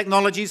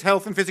 Technologies,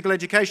 Health and Physical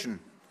Education.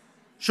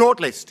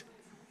 Shortlist,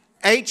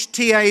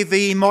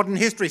 HTAV Modern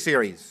History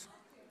Series.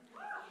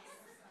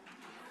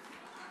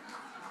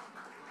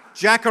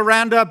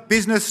 Jacaranda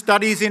Business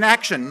Studies in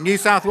Action, New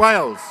South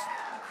Wales.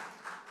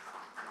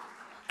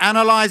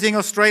 Analysing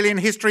Australian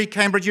History,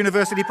 Cambridge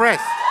University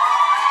Press.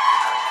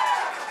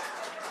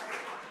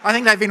 I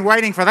think they've been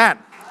waiting for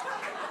that.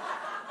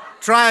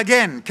 Try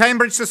again.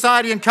 Cambridge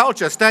Society and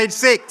Culture, Stage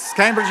 6,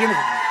 Cambridge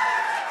University.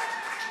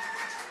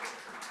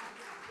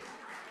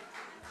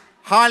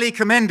 Highly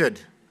commended.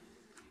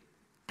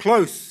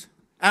 Close.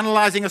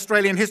 Analysing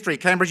Australian History,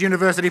 Cambridge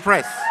University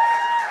Press.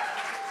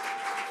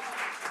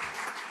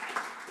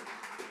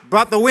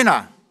 But the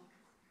winner,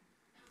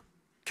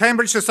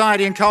 Cambridge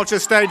Society and Culture,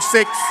 Stage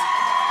 6,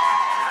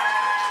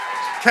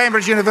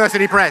 Cambridge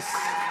University Press.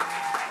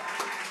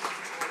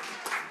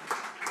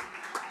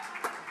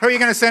 Who are you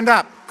going to send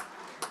up?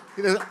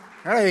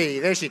 Hey,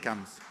 there she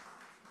comes.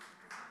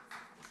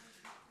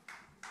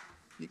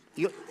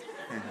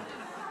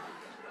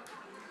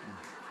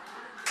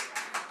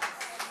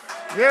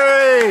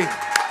 Yay!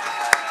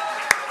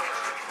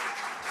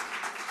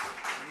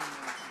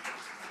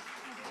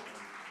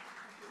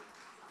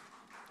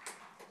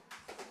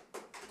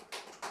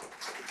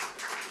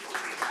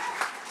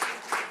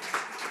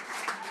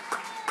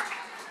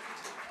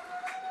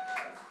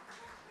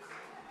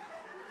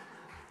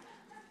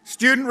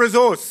 Student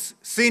Resource,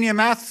 Senior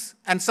Maths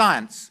and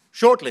Science,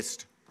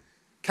 Shortlist.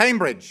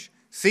 Cambridge,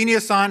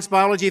 Senior Science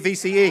Biology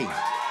VCE.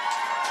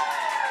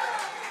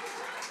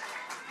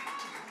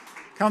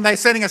 Come on, they're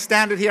setting a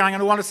standard here. I'm going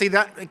to want to see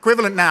that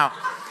equivalent now.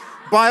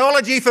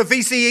 Biology for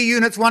VCE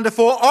Units 1 to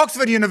 4,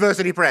 Oxford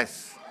University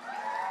Press.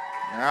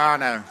 Oh,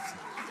 no.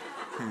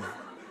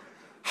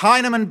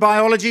 Heinemann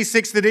Biology,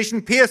 6th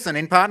edition, Pearson,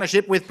 in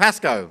partnership with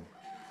Pasco.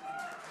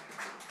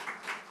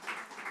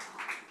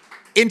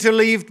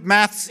 Interleaved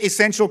Maths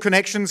Essential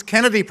Connections,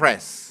 Kennedy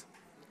Press.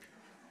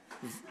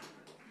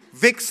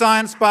 Vic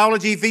Science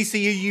Biology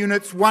VCE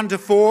Units 1 to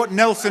 4,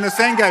 Nelson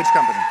Asengage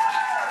Company.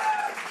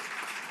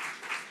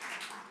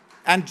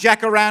 And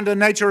Jacaranda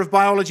Nature of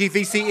Biology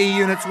VCE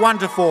Units 1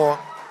 to 4.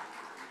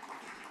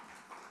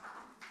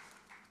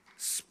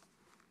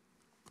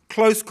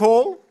 Close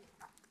call,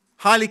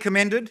 highly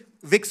commended,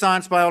 Vic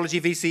Science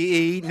Biology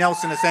VCE,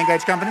 Nelson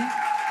Asengage Company.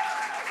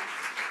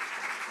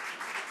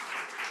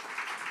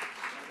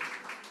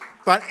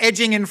 But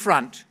edging in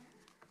front,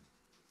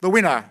 the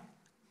winner,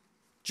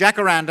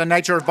 Jacaranda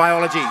Nature of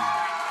Biology.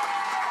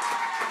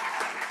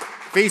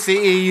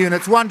 VCE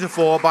Units 1 to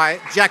 4 by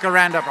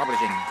Jacaranda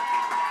Publishing.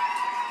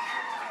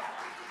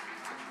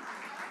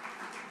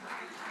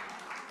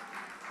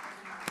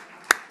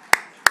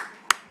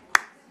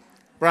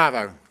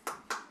 Bravo.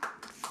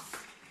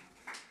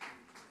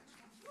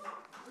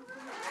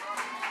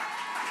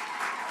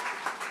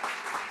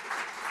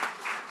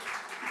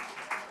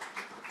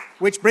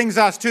 Which brings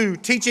us to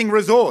Teaching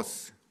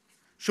Resource,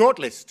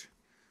 Shortlist.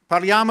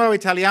 Parliamo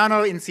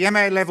Italiano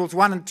Insieme Levels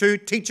 1 and 2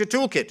 Teacher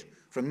Toolkit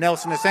from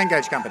Nelson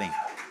Asengage Company.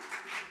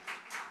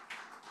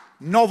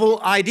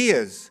 Novel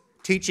Ideas,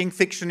 Teaching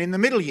Fiction in the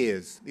Middle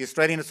Years, the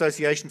Australian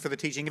Association for the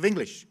Teaching of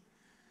English.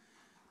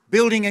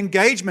 Building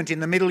Engagement in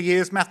the Middle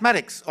Years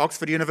Mathematics,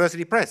 Oxford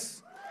University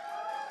Press.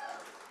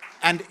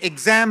 And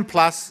Exam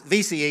Plus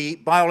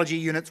VCE Biology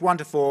Units 1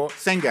 to 4,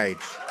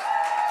 Cengage.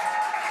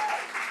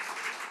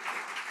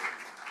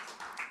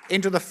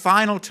 Into the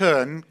final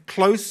turn,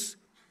 close,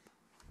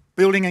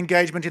 Building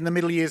Engagement in the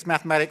Middle Years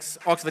Mathematics,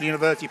 Oxford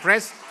University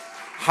Press,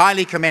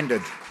 highly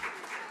commended.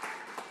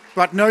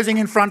 But nosing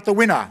in front, the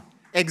winner,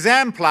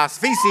 Exam Plus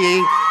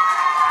VCE,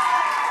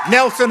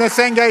 Nelson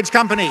Asengage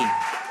Company.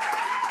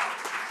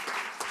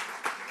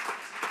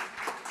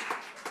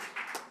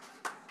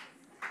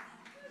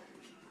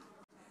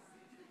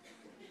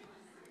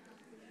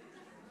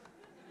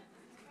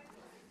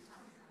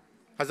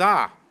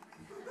 Huzzah!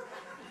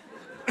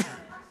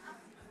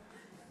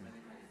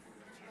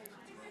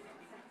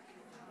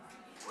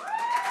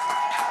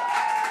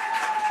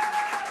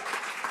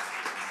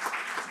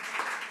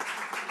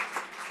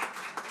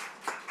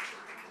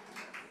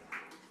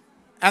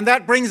 And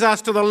that brings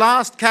us to the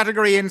last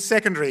category in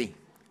secondary,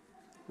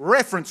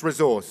 reference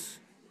resource.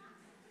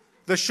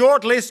 The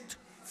shortlist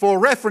for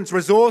reference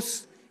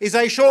resource is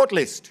a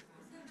shortlist.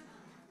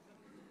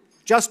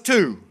 Just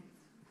 2.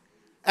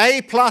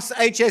 A+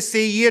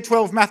 HSC Year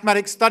 12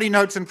 Mathematics Study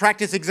Notes and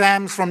Practice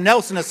Exams from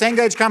Nelson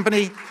Asengage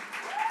Company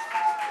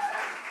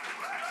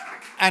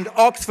and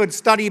Oxford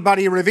Study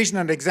Buddy Revision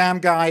and Exam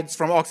Guides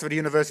from Oxford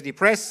University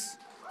Press.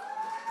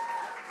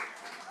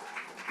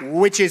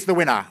 Which is the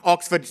winner?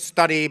 Oxford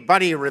Study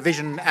Buddy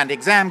Revision and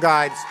Exam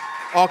Guides,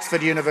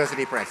 Oxford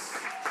University Press.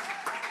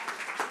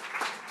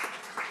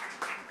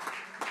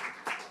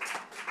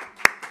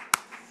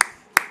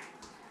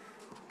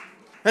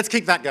 Let's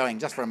keep that going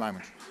just for a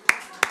moment.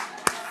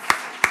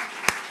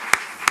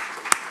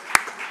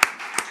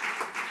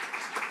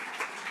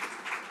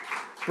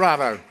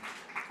 Bravo.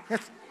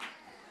 Yes.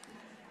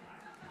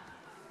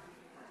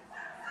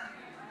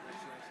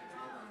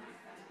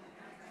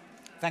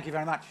 Thank you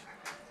very much.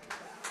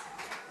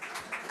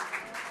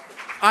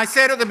 I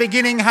said at the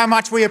beginning how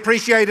much we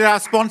appreciated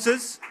our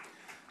sponsors.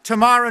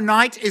 Tamara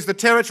Knight is the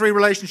Territory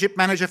Relationship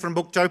Manager from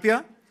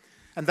Booktopia,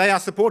 and they are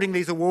supporting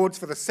these awards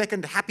for the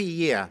second happy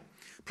year.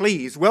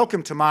 Please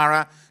welcome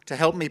Tamara to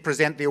help me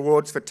present the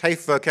awards for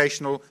TAFE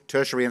Vocational,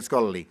 Tertiary and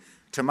Scholarly.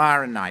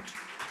 Tamara Knight.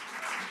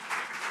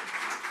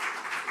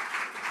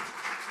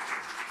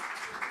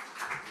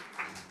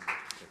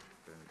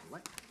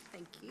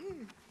 Thank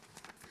you.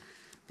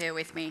 Bear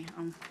with me.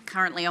 I'm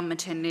currently on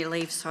maternity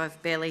leave, so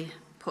I've barely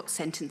put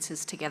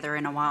sentences together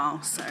in a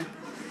while. So,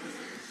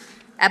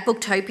 at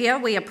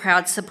Booktopia, we are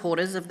proud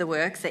supporters of the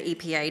work that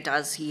EPAA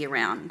does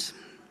year-round.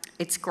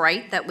 It's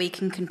great that we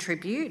can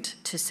contribute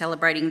to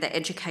celebrating the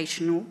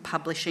educational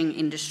publishing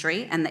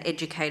industry and the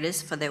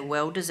educators for their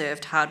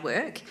well-deserved hard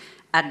work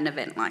at an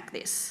event like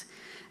this.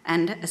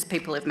 And as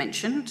people have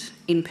mentioned,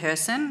 in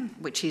person,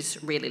 which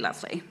is really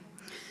lovely.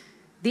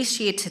 This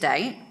year to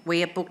date,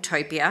 we at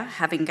Booktopia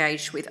have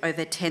engaged with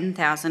over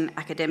 10,000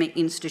 academic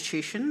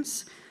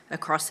institutions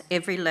across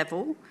every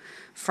level,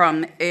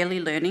 from early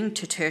learning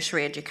to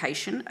tertiary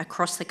education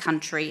across the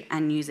country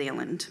and New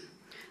Zealand.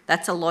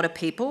 That's a lot of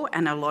people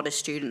and a lot of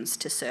students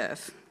to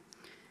serve.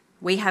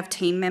 We have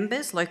team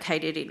members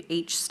located in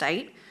each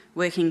state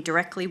working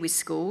directly with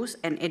schools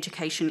and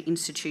education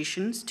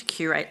institutions to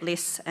curate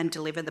lists and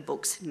deliver the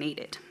books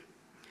needed.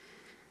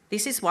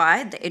 This is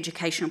why the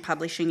educational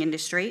publishing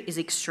industry is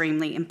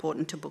extremely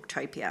important to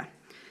Booktopia,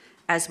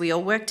 as we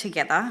all work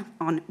together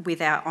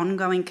with our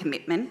ongoing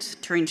commitment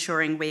to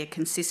ensuring we are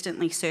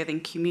consistently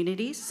serving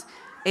communities,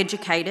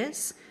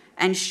 educators,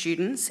 and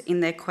students in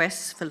their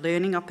quests for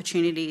learning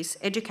opportunities,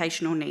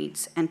 educational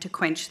needs, and to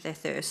quench their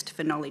thirst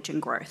for knowledge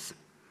and growth.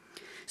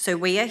 So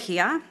we are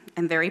here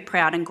and very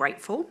proud and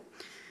grateful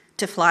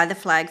to fly the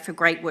flag for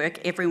great work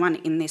everyone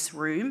in this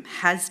room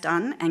has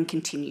done and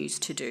continues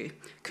to do.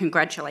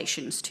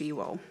 Congratulations to you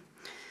all.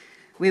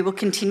 We will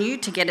continue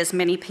to get as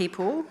many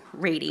people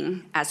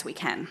reading as we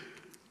can.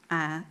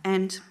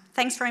 And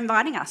thanks for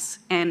inviting us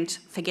and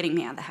for getting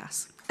me out of the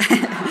house.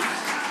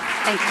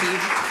 Thank you.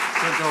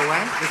 Don't go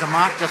away. There's a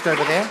mark just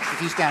over there,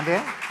 if you stand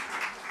there.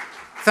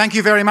 Thank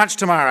you very much,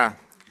 Tamara.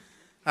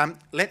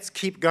 Let's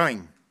keep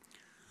going.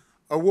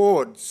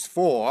 Awards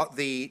for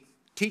the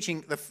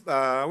teaching,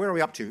 where are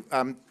we up to?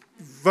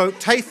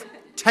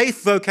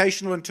 TAFE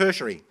Vocational and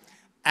Tertiary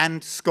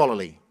and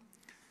Scholarly.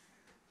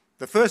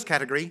 The first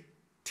category,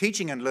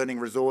 Teaching and Learning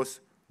Resource,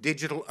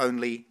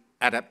 Digital-Only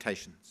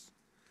Adaptations.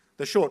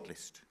 The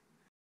shortlist,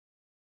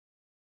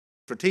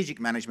 Strategic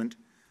Management,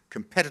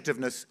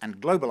 Competitiveness and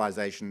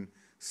Globalisation,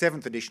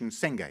 7th edition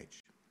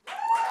Cengage.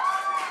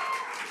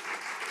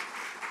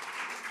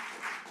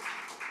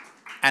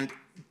 And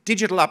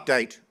Digital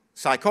Update,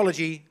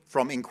 Psychology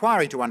from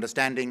Inquiry to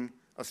Understanding,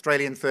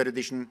 Australian 3rd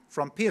edition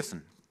from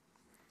Pearson.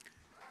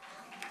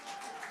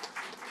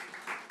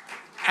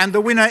 And the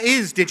winner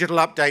is Digital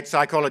Update,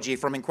 Psychology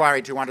from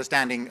Inquiry to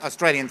Understanding,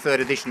 Australian 3rd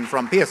edition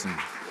from Pearson.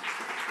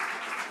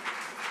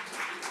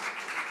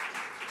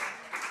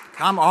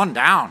 Come on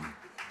down.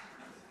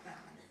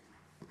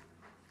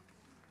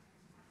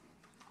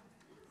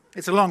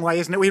 It's a long way,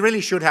 isn't it? We really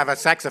should have a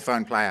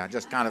saxophone player,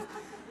 just kind of.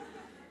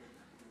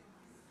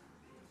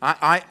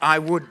 I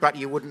would, but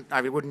you wouldn't. I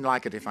wouldn't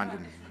like it if I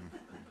didn't.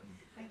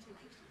 Thank you.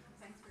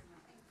 Thanks very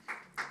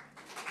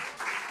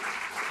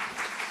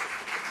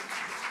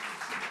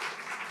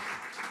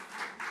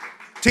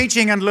much.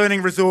 Teaching and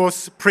Learning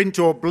Resource, Print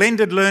or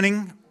Blended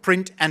Learning,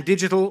 Print and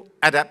Digital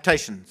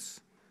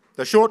Adaptations.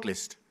 The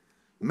shortlist.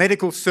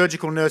 Medical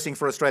Surgical Nursing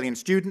for Australian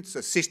Students,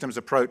 a Systems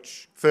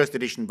Approach, 1st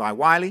edition by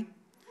Wiley.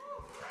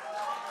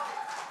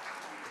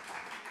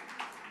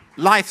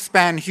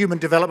 Lifespan Human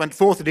Development,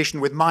 4th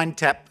edition with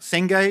MindTap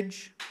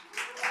Cengage.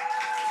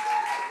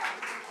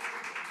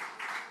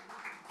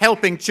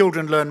 Helping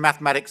Children Learn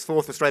Mathematics,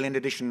 4th Australian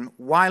edition,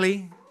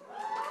 Wiley.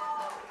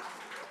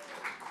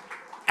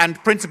 And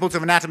Principles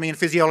of Anatomy and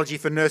Physiology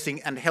for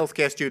Nursing and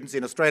Healthcare Students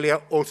in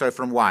Australia, also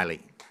from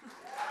Wiley.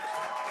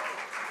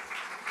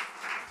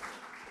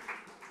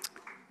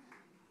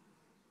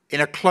 In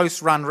a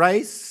close-run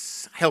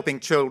race, Helping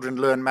Children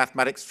Learn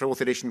Mathematics,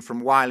 4th edition from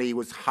Wiley,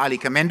 was highly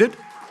commended.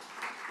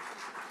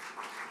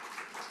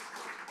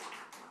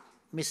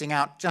 Missing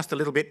out just a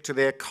little bit to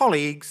their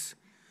colleagues,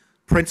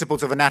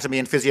 Principles of Anatomy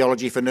and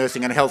Physiology for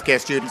Nursing and Healthcare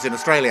Students in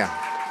Australia.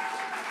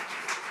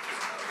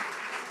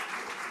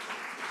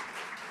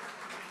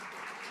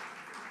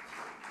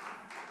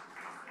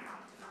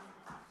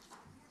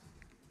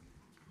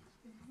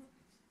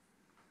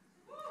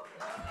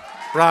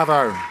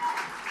 Bravo.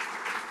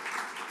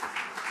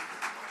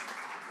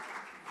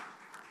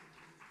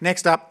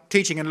 Next up,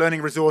 Teaching and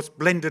Learning Resource,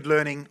 Blended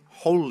Learning,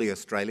 Wholly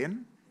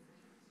Australian.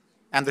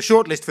 And the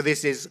shortlist for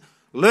this is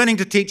Learning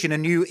to Teach in a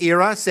New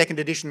Era, 2nd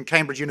edition,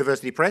 Cambridge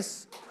University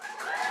Press.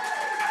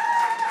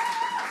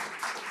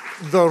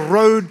 The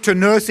Road to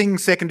Nursing,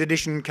 2nd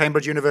edition,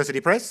 Cambridge University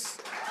Press.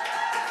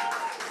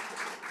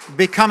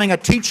 Becoming a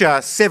Teacher,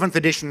 7th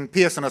edition,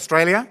 Pearson,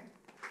 Australia.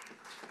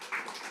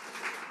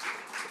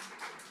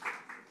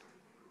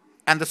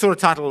 And the sort of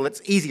title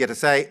that's easier to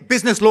say,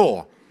 Business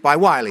Law by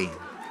Wiley.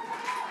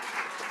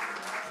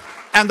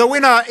 And the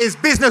winner is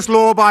Business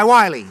Law by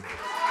Wiley.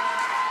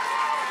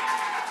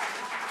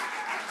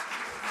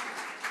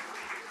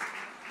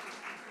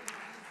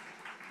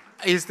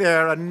 Is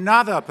there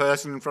another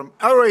person from...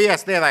 Oh,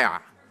 yes, there they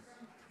are.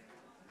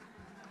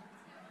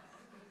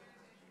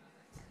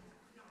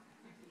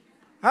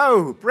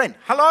 Oh, Brent,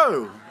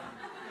 hello.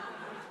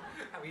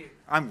 How are you?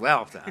 I'm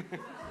well, sir.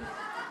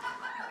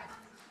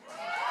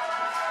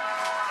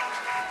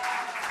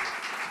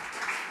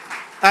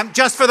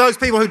 Just for those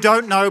people who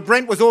don't know,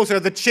 Brent was also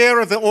the chair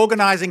of the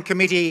organising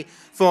committee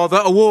for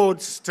the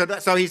awards,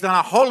 so he's done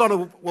a whole lot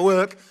of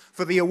work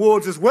for the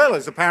awards as well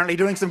as apparently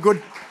doing some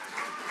good...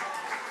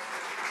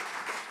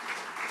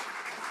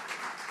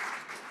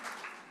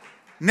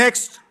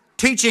 Next,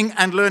 Teaching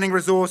and Learning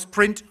Resource,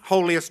 Print,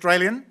 Wholly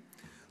Australian.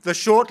 The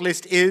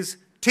shortlist is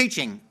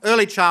Teaching,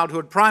 Early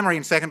Childhood, Primary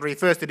and Secondary,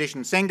 First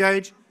Edition,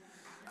 Cengage.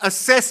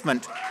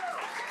 Assessment,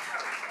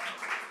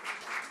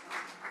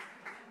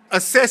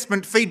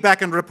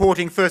 Feedback and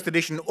Reporting, First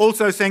Edition,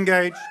 also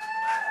Cengage.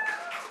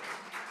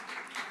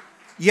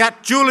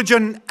 Yat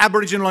Julijan,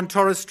 Aboriginal and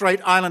Torres Strait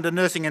Islander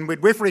Nursing and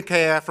Midwifery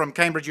Care from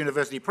Cambridge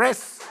University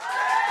Press.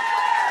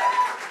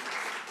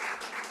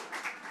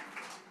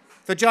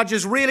 The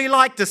judges really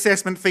liked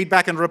Assessment,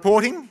 Feedback and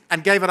Reporting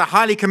and gave it a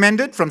highly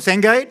commended from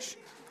Cengage.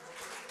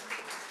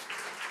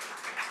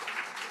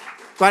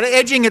 But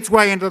edging its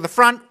way into the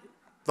front,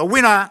 the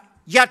winner,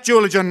 Yat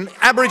Julijan,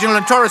 Aboriginal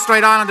and Torres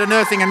Strait Islander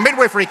Nursing and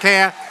Midwifery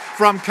Care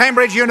from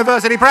Cambridge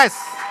University Press.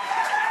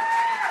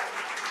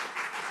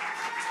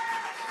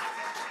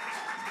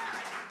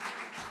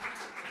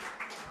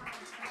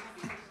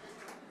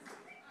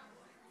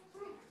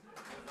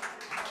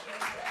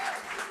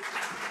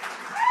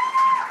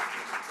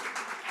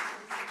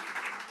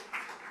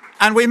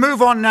 And we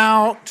move on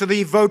now to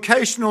the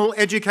vocational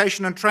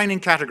education and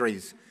training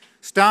categories,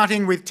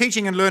 starting with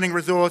Teaching and Learning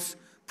Resource,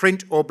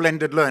 Print or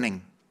Blended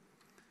Learning.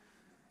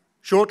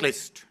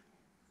 Shortlist,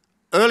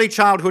 Early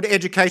Childhood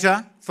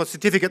Educator for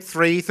Certificate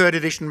 3, 3rd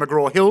Edition,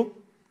 McGraw-Hill.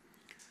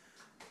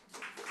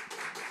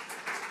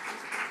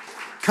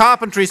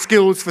 Carpentry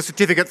Skills for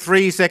Certificate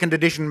 3, 2nd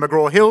Edition,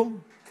 McGraw-Hill.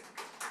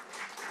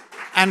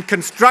 And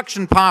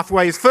Construction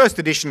Pathways, 1st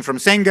Edition from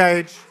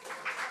Cengage.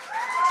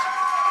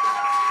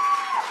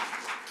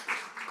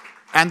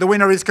 And the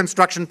winner is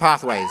Construction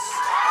Pathways.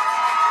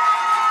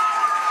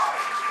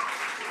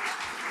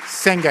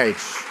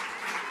 Cengage.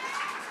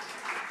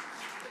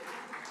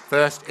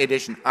 1st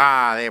edition.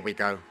 Ah, there we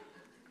go.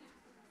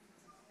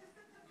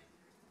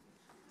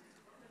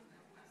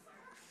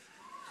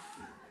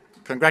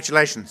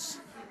 Congratulations.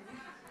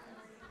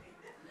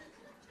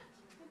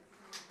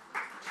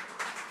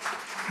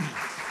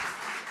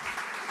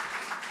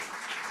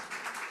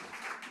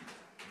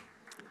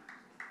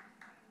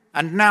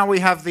 And now we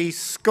have the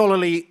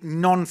scholarly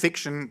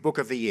non-fiction book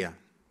of the year.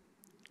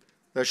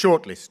 The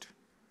shortlist.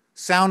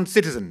 Sound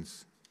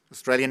Citizens,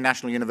 Australian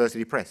National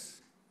University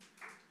Press.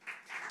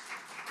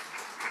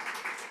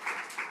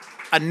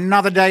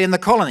 Another Day in the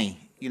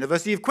Colony,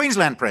 University of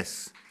Queensland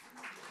Press.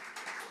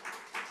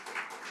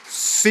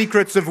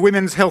 Secrets of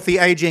Women's Healthy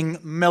Ageing,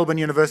 Melbourne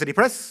University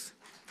Press.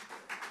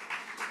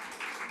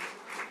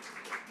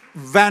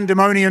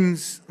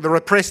 Vandemonians, The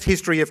Repressed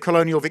History of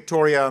Colonial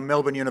Victoria,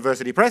 Melbourne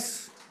University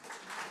Press.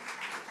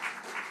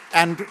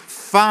 And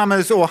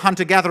Farmers or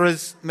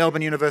Hunter-Gatherers,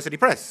 Melbourne University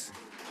Press.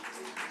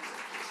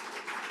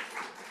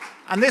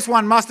 And this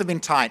one must have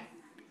been tight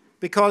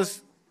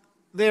because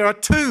there are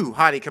two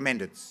highly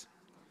commendeds.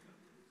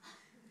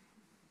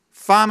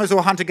 Farmers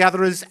or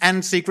Hunter-Gatherers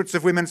and Secrets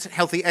of Women's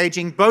Healthy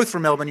Ageing, both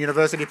from Melbourne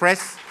University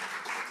Press.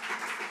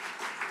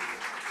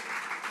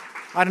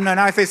 I don't know,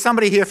 now if there's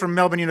somebody here from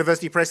Melbourne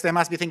University Press, they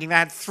must be thinking they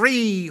had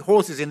 3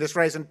 horses in this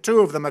race and 2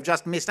 of them have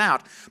just missed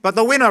out. But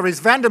the winner is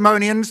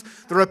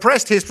Vandemonians, The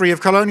Repressed History of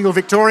Colonial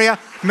Victoria,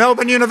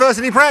 Melbourne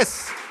University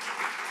Press.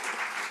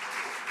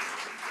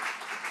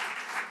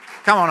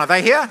 Come on, are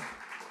they here?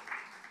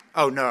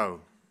 Oh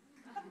no.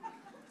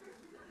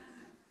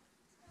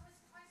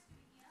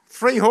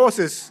 3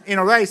 horses in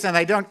a race and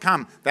they don't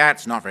come.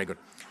 That's not very good.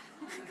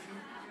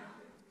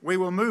 We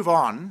will move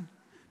on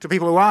to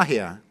people who are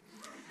here.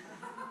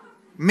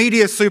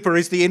 Media Super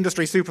is the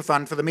industry super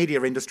fund for the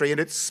media industry, and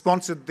it's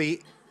sponsored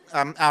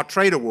our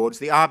trade awards,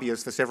 the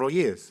ARBIAs, for several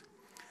years.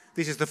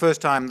 This is the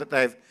first time that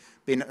they've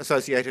been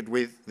associated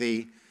with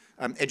the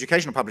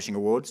Educational Publishing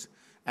Awards,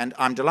 and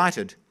I'm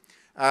delighted.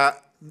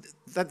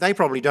 That they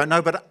probably don't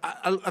know, but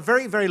a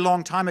very, very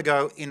long time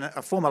ago in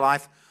a former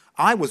life,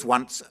 I was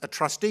once a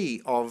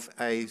trustee of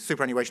a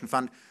superannuation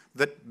fund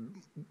that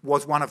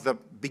was one of the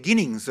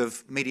beginnings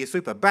of Media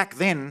Super. Back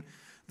then,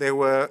 there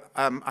were,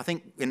 I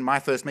think in my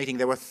first meeting,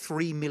 there were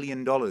 $3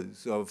 million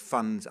of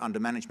funds under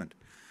management.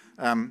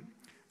 Now,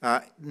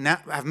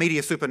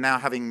 Media Super now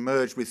having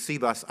merged with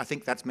CBUS, I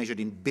think that's measured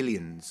in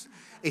billions.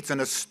 It's an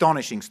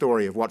astonishing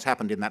story of what's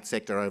happened in that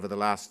sector over the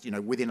last,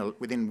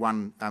 within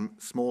one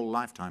small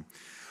lifetime.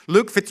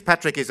 Luke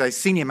Fitzpatrick is a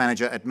senior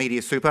manager at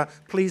Media Super.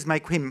 Please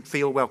make him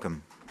feel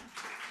welcome.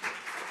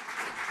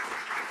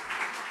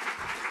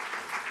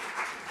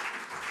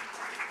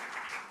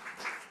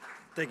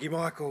 Thank you,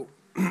 Michael.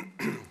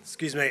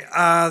 Excuse me.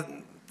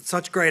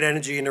 Such great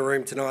energy in the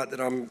room tonight that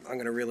I'm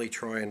going to really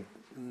try and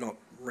not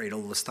read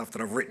all the stuff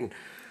that I've written.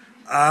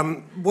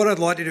 What I'd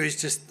like to do is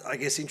just, I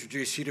guess,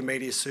 introduce you to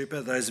Media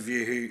Super, those of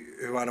you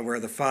who aren't aware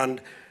of the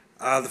fund.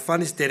 The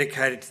fund is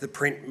dedicated to the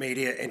print,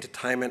 media,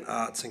 entertainment,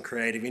 arts and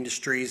creative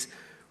industries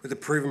with a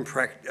proven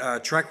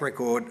track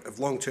record of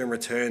long-term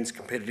returns,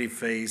 competitive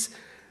fees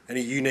and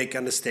a unique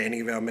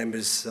understanding of our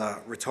members'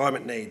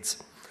 retirement needs.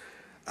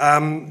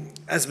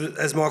 As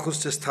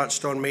Michael's just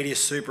touched on, Media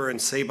Super and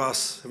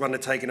CBUS have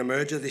undertaken a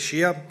merger this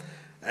year,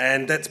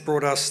 and that's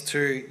brought us to,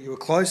 you were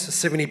close, a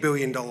 $70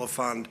 billion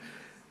fund.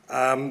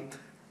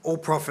 All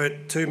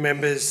profit, 2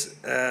 members,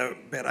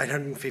 about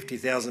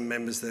 850,000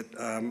 members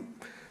that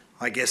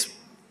I guess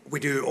we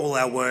do all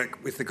our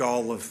work with the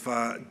goal of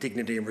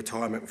dignity and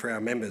retirement for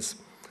our members.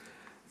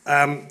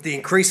 The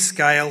increased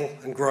scale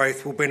and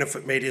growth will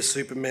benefit Media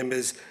Super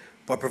members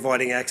by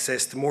providing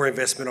access to more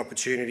investment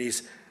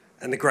opportunities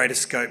and the greater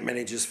scope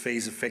manages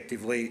fees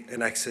effectively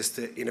and access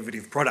to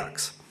innovative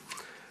products.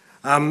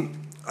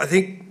 I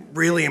think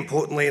really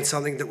importantly, and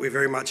something that we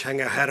very much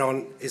hang our hat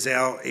on, is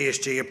our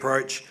ESG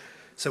approach.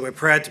 So we're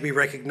proud to be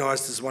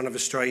recognised as one of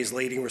Australia's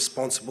leading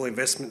responsible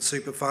investment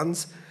super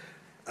funds.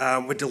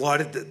 We're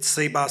delighted that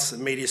CBUS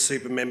and Media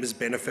Super members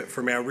benefit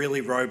from our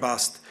really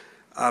robust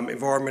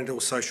environmental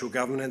social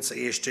governance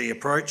ESG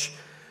approach.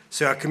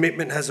 So our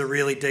commitment has a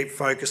really deep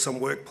focus on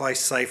workplace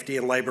safety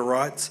and labour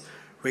rights.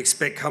 We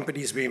expect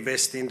companies we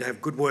invest in to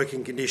have good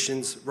working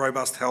conditions,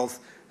 robust health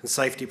and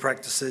safety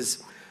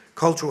practices.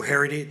 Cultural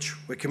heritage,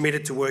 we're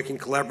committed to working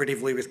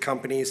collaboratively with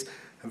companies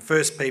and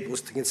First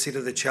Peoples to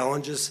consider the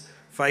challenges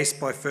faced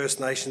by First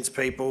Nations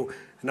people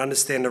and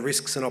understand the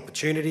risks and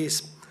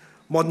opportunities.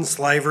 Modern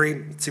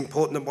slavery, it's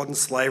important that modern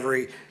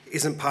slavery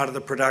isn't part of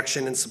the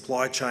production and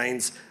supply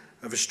chains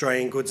of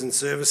Australian goods and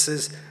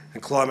services.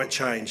 And climate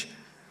change,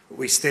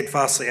 we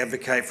steadfastly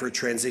advocate for a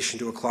transition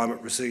to a climate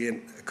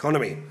resilient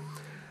economy.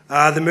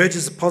 The merger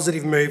is a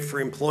positive move for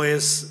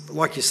employers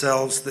like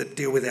yourselves that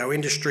deal with our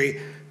industry,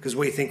 because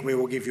we think we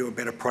will give you a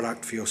better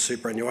product for your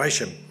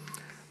superannuation.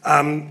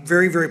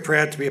 Very, very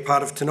proud to be a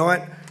part of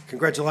tonight.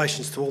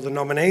 Congratulations to all the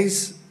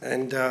nominees,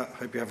 and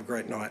hope you have a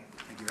great night.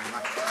 Thank you very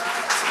much.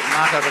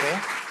 Mark over there,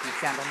 you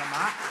stand on the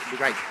mark, it'd be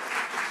great.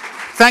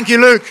 Thank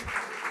you, Luke.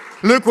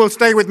 Luke will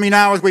stay with me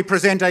now as we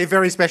present a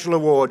very special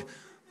award.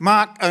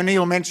 Mark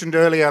O'Neill mentioned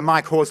earlier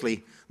Mike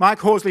Horsley. Mike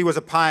Horsley was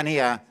a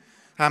pioneer.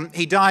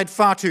 He died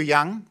far too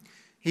young.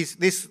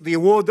 The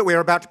award that we're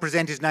about to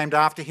present is named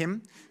after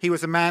him. He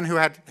was a man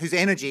whose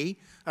energy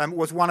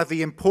was one of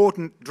the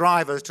important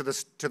drivers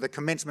to the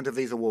commencement of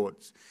these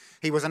awards.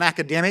 He was an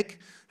academic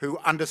who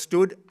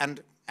understood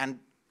and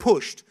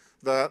pushed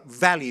the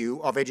value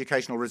of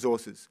educational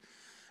resources.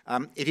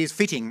 It is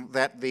fitting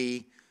that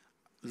the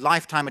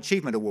Lifetime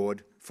Achievement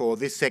Award for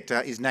this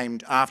sector is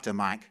named after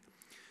Mike.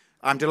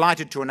 I'm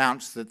delighted to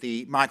announce that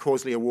the Mike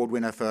Horsley Award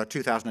winner for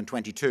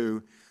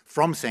 2022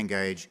 from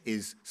Cengage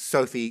is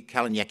Sophie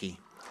Kalaniecki.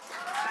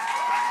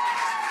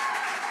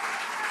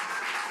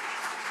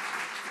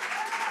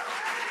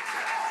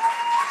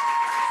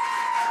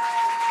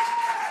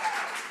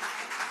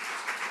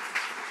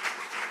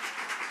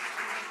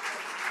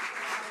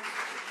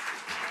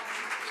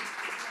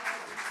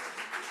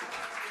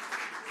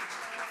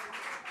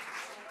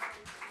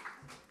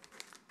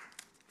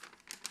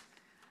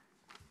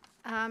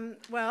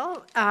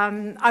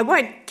 I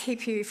won't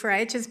keep you for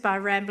ages by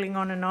rambling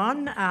on and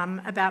on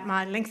about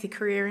my lengthy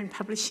career in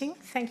publishing.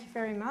 Thank you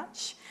very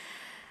much.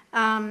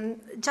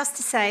 Just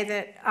to say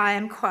that I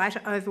am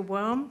quite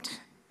overwhelmed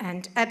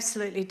and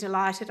absolutely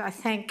delighted. I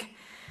thank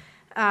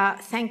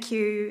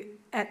you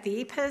at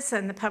the EPAAs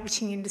and the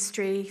publishing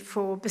industry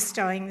for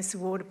bestowing this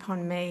award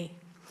upon me.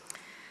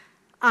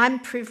 I'm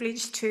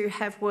privileged to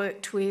have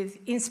worked with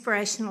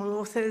inspirational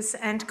authors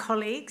and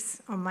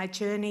colleagues on my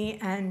journey,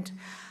 and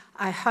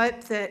I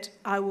hope that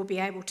I will be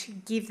able to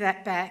give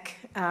that back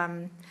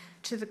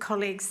to the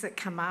colleagues that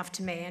come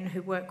after me and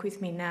who work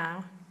with me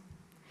now.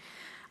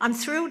 I'm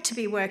thrilled to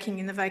be working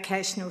in the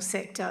vocational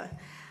sector.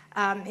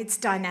 It's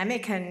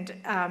dynamic and,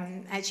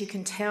 as you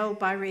can tell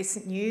by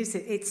recent news,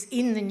 it's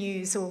in the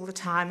news all the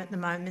time at the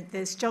moment.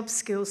 There's job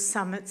skills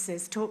summits,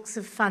 there's talks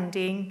of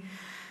funding,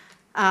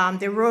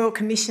 there are royal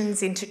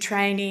commissions into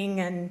training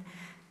and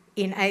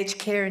in aged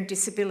care and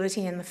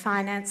disability and the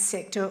finance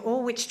sector,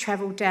 all which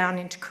travel down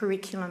into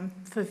curriculum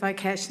for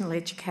vocational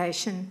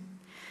education.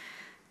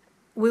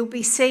 We'll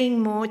be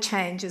seeing more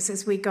changes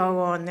as we go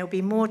on. There'll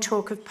be more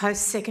talk of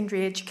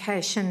post-secondary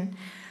education,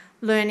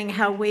 learning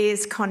how we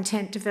as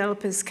content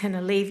developers can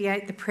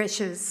alleviate the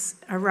pressures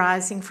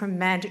arising from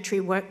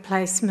mandatory work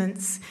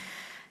placements,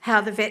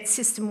 how the vet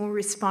system will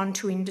respond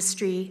to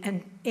industry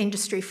and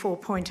Industry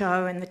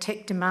 4.0 and the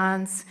tech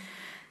demands,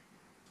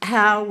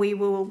 how we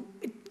will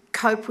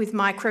cope with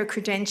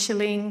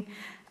micro-credentialing,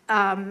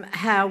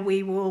 how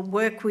we will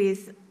work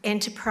with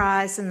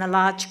enterprise and the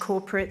large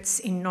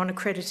corporates in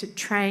non-accredited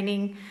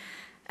training,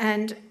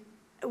 and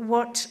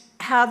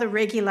how the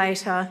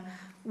regulator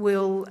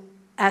will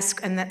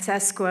and that's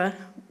ASQA,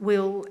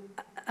 will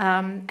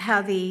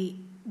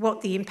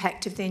what the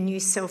impact of their new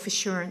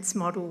self-assurance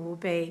model will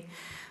be.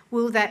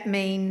 Will that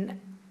mean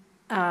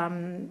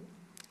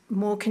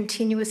more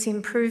continuous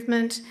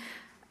improvement?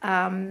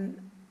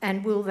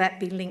 And will that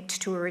be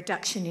linked to a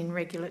reduction in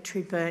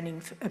regulatory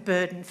burden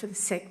for the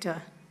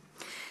sector?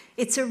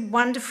 It's a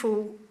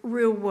wonderful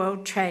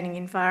real-world training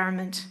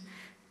environment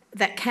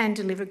that can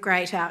deliver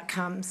great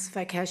outcomes,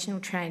 vocational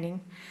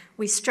training.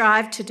 We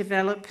strive to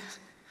develop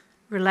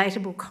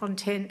relatable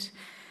content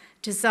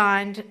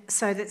designed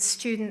so that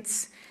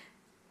students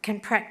can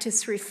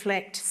practice,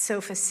 reflect,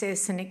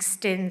 self-assess and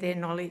extend their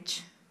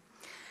knowledge.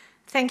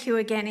 Thank you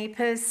again,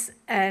 EPAA,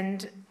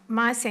 and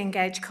my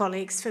Engage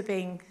colleagues for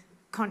being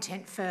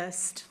content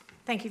first.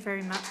 Thank you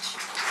very much.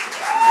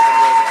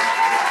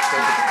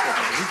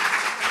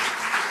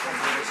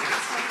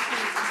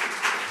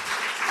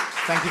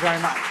 Thank you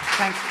very much.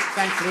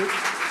 Thanks, Luke.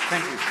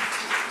 Thank you.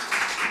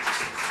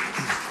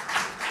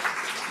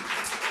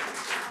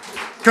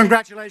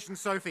 Congratulations,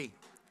 Sophie.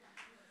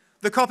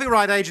 The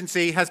Copyright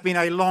Agency has been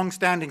a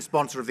long-standing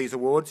sponsor of these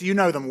awards. You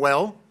know them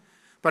well,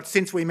 but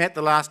since we met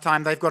the last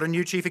time, they've got a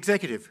new Chief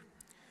Executive.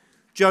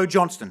 Jo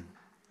Johnston,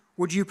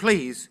 would you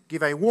please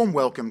give a warm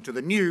welcome to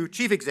the new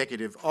Chief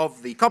Executive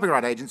of the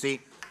Copyright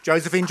Agency,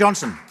 Josephine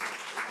Johnson.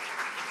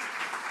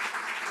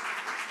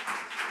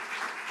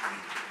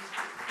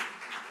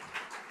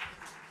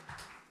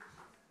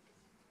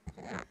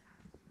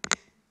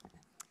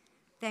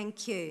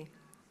 Thank you.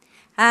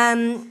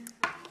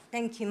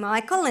 Thank you,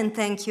 Michael, and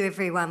thank you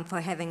everyone for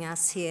having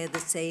us here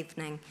this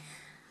evening.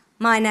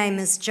 My name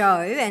is Jo,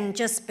 and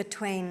just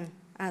between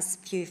us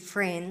few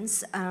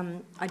friends,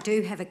 I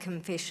do have a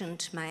confession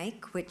to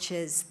make, which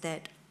is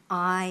that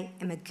I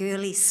am a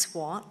girly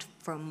swat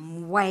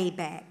from way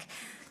back.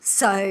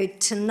 So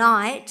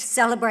tonight,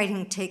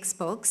 celebrating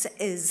textbooks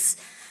is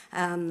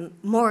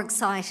more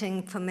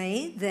exciting for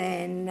me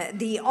than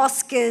the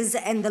Oscars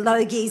and the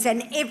Logies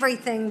and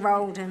everything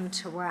rolled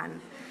into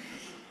one.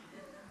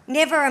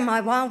 Never in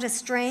my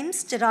wildest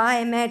dreams did I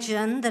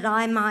imagine that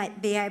I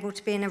might be able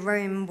to be in a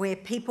room where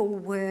people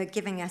were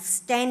giving a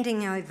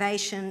standing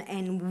ovation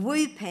and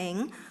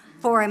whooping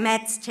for a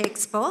maths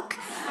textbook.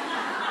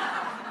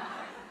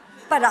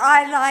 But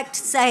I like to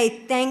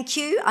say thank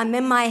you. I'm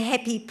in my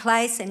happy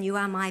place and you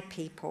are my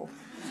people.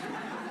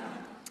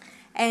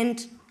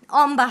 And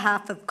on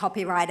behalf of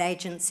Copyright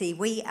Agency,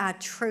 we are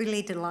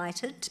truly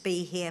delighted to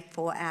be here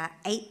for our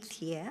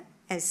 8th year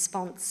as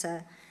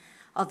sponsor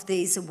of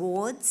these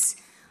awards.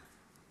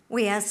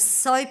 We are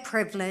so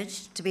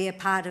privileged to be a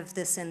part of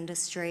this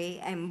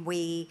industry, and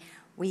we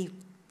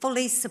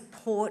fully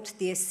support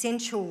the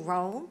essential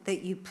role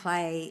that you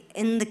play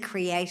in the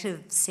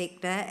creative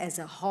sector as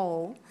a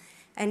whole,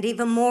 and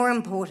even more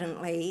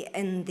importantly,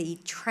 in the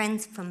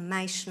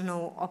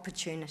transformational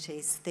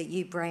opportunities that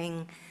you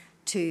bring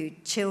to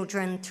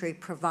children through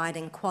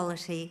providing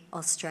quality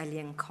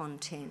Australian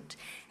content.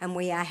 And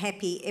we are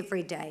happy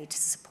every day to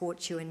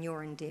support you in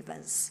your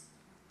endeavours.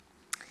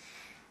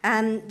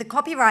 The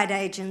Copyright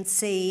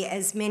Agency,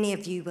 as many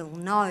of you will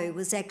know,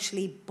 was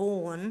actually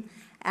born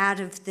out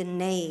of the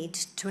need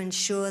to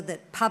ensure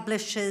that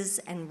publishers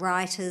and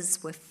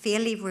writers were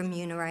fairly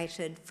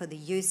remunerated for the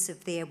use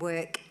of their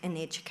work in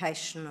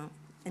educational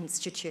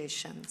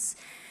institutions.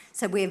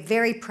 So we're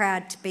very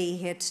proud to be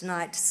here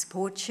tonight to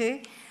support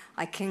you.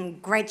 I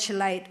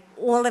congratulate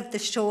all of the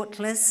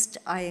shortlist.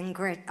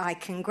 I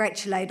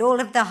congratulate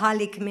all of the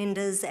highly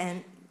commenders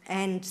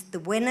and the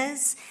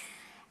winners.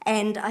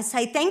 And I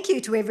say thank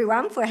you to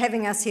everyone for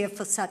having us here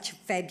for such a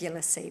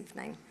fabulous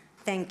evening.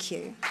 Thank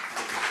you.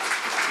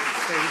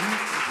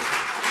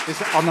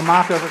 On the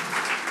marker,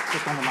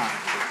 just on the mark.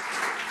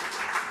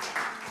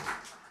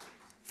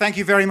 Thank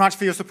you very much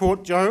for your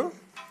support, Jo.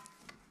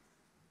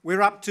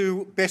 We're up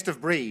to Best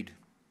of Breed.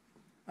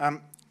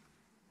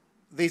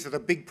 These are the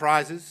big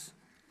prizes.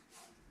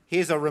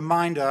 Here's a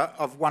reminder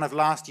of one of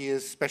last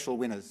year's special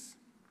winners.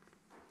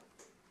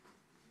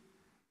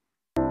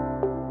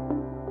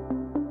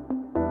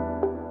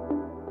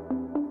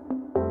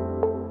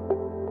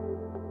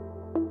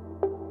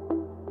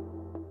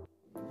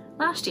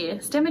 Last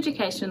year, STEM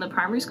education in the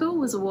primary school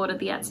was awarded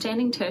the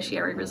Outstanding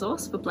Tertiary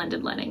Resource for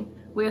Blended Learning.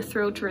 We are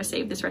thrilled to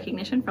receive this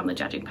recognition from the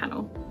judging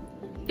panel.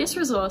 This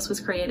resource was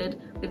created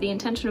with the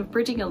intention of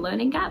bridging a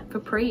learning gap for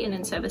pre- and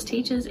in-service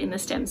teachers in the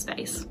STEM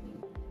space.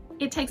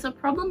 It takes a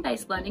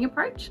problem-based learning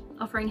approach,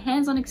 offering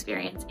hands-on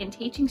experience in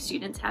teaching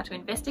students how to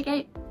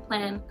investigate,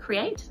 plan,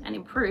 create, and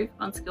improve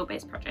on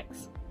skill-based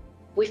projects.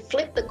 We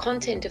flip the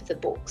content of the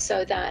book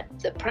so that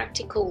the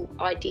practical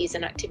ideas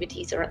and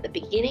activities are at the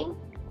beginning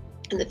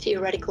and the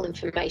theoretical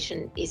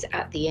information is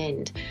at the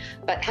end.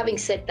 But having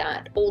said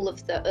that, all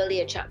of the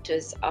earlier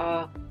chapters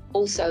are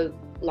also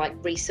like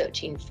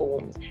research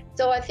informed.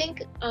 So I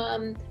think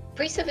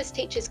pre-service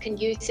teachers can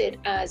use it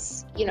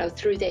as, you know,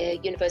 through their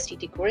university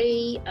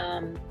degree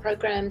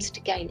programs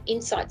to gain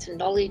insights and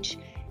knowledge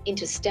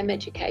into STEM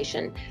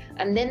education,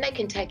 and then they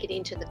can take it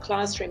into the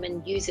classroom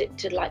and use it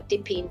to like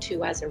dip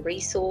into as a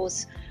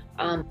resource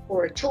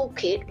or a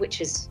toolkit,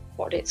 which is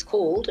what it's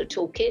called, a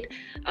toolkit,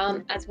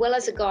 as well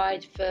as a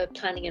guide for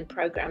planning and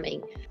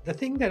programming. The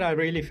thing that I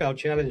really felt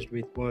challenged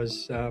with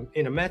was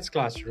in a maths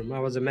classroom. I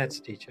was a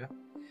maths teacher.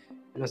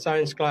 In a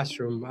science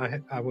classroom,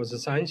 I was a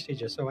science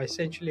teacher. So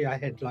essentially I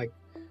had like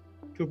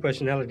two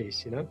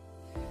personalities, you know.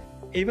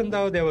 Even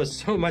though there was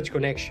so much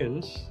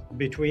connections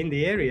between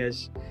the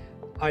areas,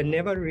 I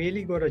never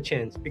really got a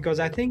chance, because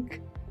I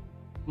think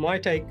my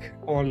take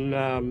on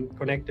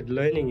connected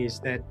learning is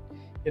that,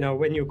 you know,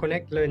 when you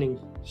connect learning,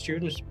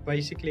 students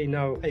basically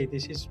know, hey,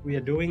 we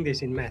are doing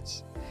this in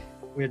maths.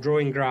 We are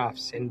drawing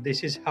graphs, and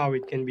this is how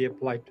it can be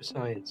applied to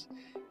science.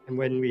 And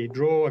when we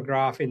draw a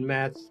graph in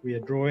maths, we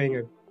are drawing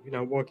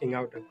working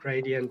out a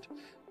gradient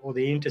or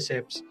the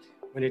intercepts.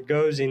 When it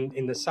goes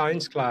in the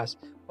science class,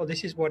 well,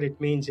 this is what it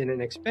means in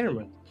an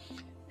experiment.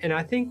 And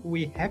I think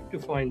we have to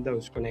find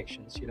those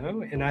connections, you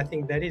know, and I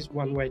think that is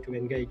one way to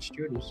engage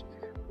students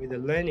with the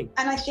learning.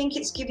 And I think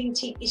it's giving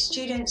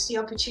students the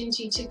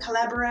opportunity to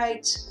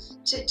collaborate,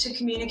 to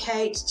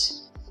communicate,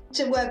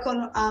 to work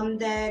on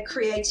their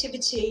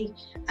creativity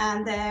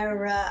and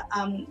their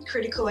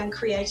critical and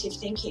creative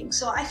thinking.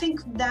 So I think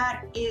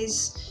that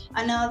is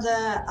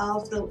another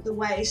of the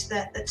ways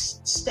that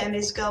STEM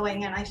is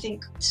going, and I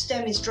think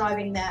STEM is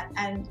driving that,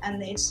 and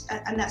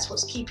that's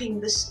what's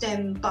keeping the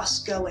STEM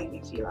bus going,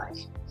 if you like.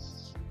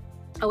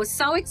 I was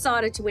so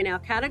excited to win our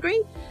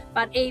category,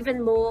 but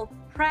even more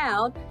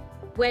proud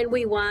when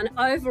we won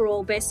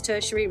overall Best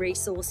Tertiary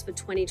Resource for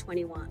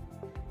 2021.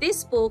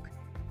 This book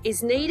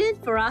is needed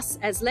for us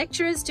as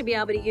lecturers to be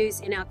able to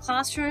use in our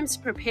classrooms,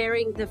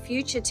 preparing the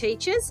future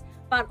teachers,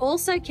 but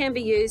also can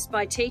be used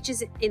by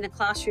teachers in the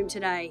classroom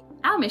today.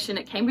 Our mission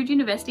at Cambridge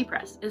University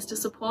Press is to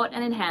support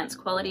and enhance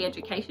quality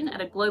education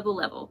at a global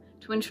level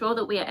to ensure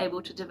that we are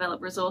able to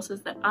develop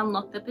resources that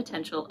unlock the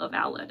potential of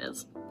our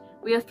learners.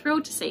 We are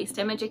thrilled to see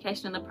STEM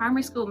education in the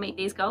primary school meet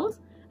these goals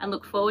and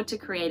look forward to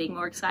creating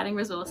more exciting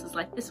resources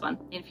like this one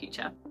in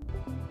future.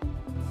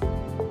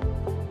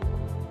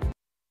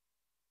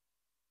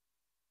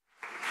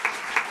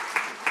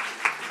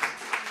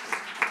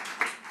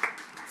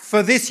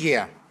 For this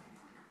year,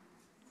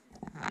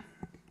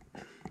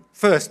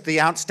 first, the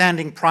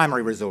outstanding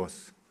primary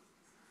resource.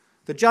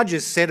 The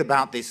judges said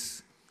about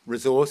this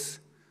resource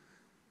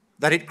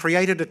that it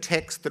created a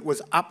text that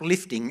was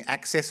uplifting,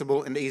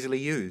 accessible and easily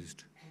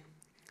used,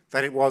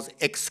 that it was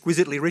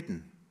exquisitely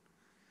written,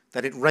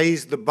 that it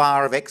raised the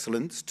bar of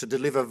excellence to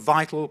deliver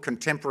vital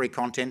contemporary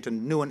content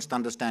and nuanced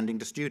understanding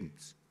to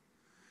students.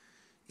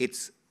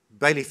 It's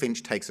Bailey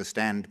Finch Takes a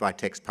Stand by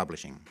Text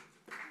Publishing.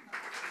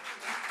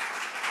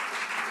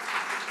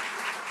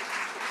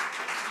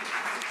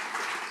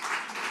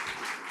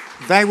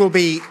 They will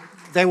be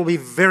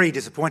very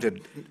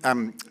disappointed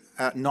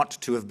not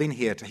to have been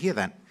here to hear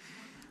that.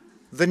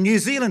 The New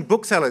Zealand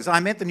booksellers, I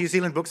met the New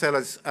Zealand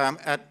booksellers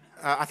at,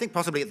 I think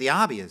possibly at the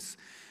Arbias,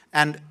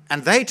 and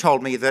they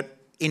told me that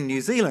in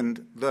New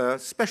Zealand, the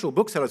Special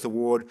Booksellers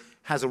Award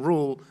has a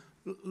rule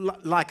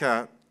like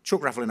a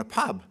chook raffle in a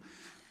pub.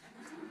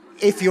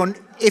 If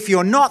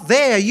you're not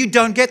there, you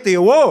don't get the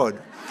award.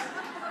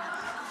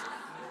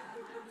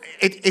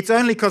 It's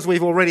only because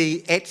we've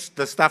already etched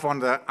the stuff on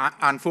the...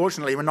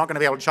 Unfortunately, we're not going to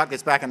be able to chuck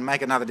this back and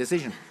make another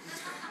decision.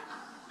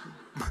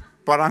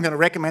 But I'm going to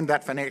recommend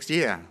that for next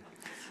year.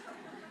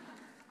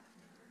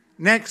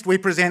 Next, we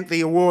present the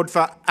award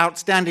for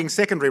Outstanding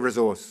Secondary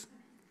Resource.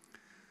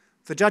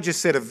 The judges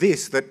said of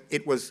this that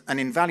it was an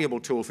invaluable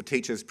tool for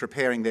teachers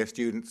preparing their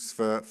students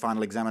for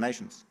final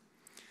examinations.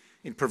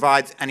 It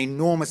provides an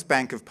enormous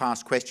bank of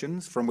past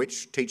questions from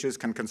which teachers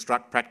can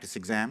construct practice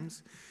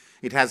exams.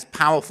 It has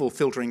powerful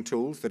filtering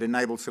tools that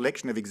enable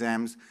selection of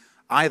exams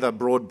either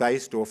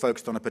broad-based or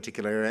focused on a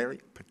particular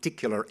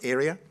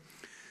area.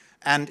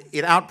 And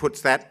it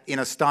outputs that in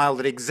a style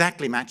that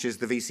exactly matches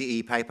the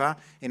VCE paper,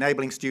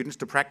 enabling students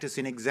to practice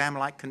in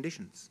exam-like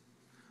conditions.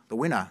 The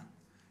winner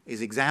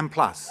is Exam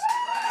Plus.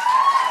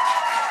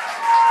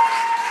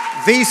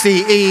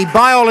 VCE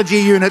Biology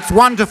Units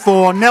 1 to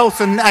 4,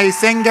 Nelson A.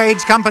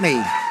 Sengage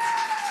Company.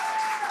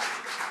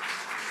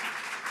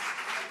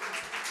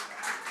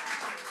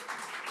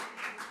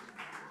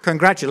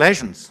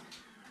 Congratulations.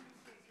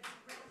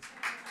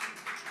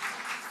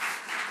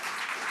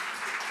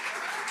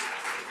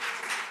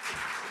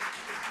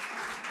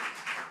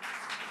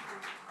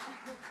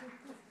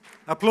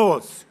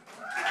 Applause.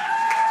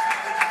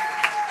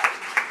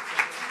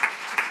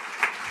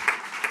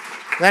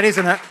 That is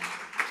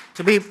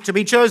to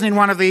be chosen in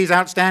one of these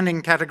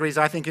outstanding categories,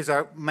 I think, is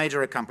a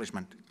major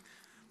accomplishment.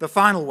 The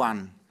final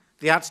one,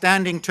 the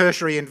Outstanding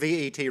Tertiary and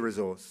VET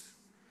Resource.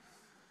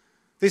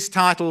 This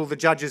title, the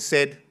judges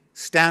said,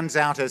 stands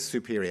out as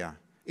superior.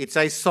 It's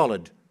a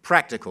solid,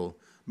 practical,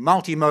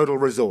 multimodal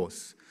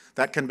resource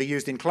that can be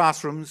used in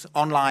classrooms,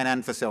 online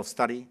and for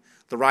self-study.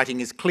 The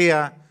writing is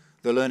clear,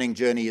 the learning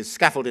journey is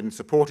scaffolded and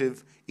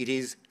supportive. It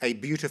is a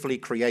beautifully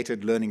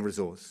created learning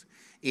resource.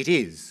 It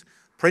is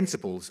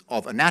Principles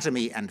of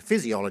Anatomy and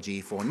Physiology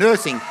for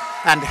Nursing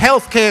and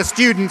Healthcare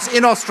Students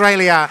in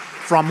Australia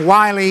from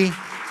Wiley.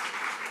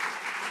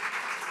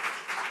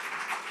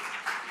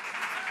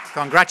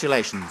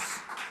 Congratulations.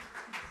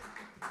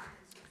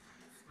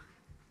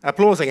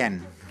 Applause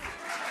again.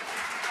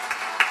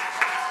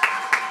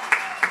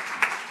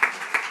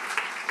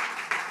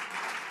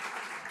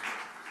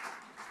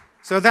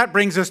 So that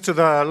brings us to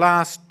the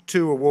last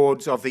two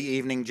awards of the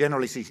evening,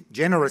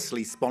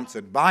 generously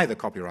sponsored by the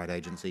Copyright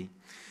Agency.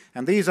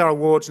 And these are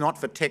awards not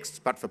for texts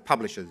but for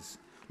publishers,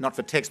 not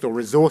for text or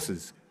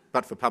resources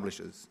but for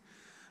publishers.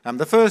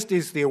 The first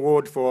is the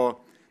award for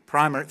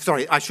primary,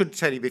 sorry, I should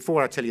tell you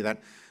before I tell you that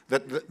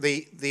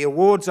the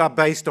awards are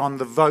based on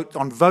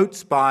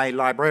votes by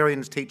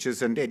librarians,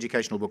 teachers and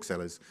educational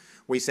booksellers.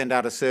 We send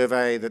out a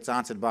survey that's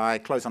answered by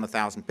close on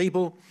 1,000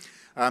 people.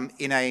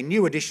 In a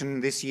new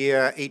edition this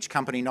year, each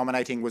company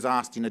nominating was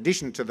asked, in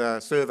addition to the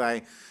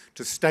survey,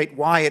 to state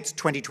why its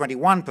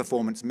 2021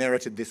 performance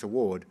merited this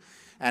award.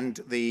 And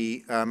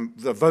the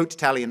vote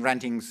tally and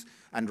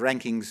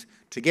rankings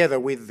together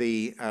with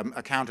the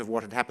account of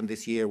what had happened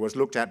this year was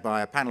looked at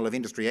by a panel of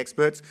industry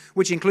experts,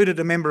 which included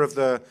a member of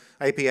the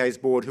APA's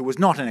board who was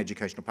not an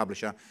educational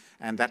publisher,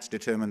 and that's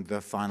determined the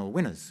final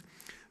winners.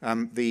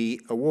 The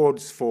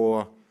awards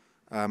for,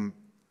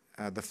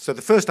 so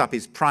the first up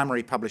is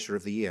Primary Publisher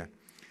of the Year.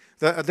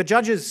 The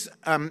judges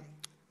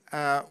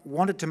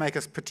wanted to make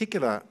a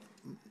particular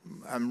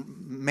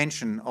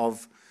mention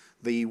of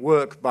the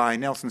work by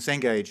Nelson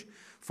Sengage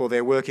for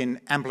their work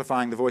in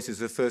amplifying the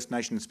voices of First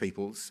Nations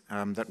peoples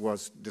that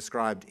was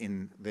described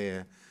in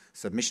their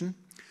submission.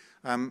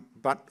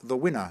 But the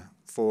winner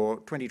for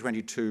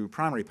 2022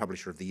 Primary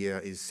Publisher of the Year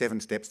is 7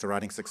 Steps to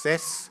Writing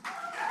Success.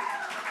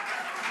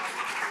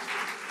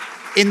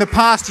 In the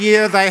past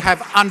year, they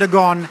have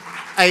undergone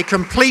a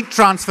complete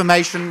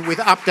transformation with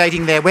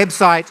updating their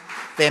website,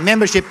 their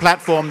membership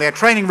platform, their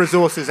training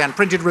resources and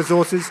printed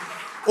resources.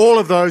 All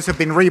of those have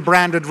been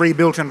rebranded,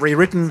 rebuilt and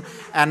rewritten,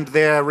 and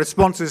their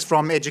responses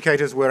from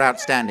educators were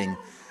outstanding.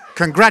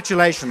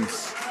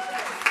 Congratulations.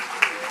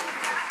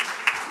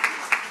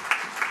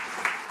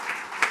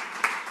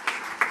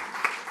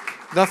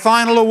 The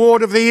final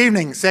award of the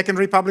evening,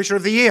 Secondary Publisher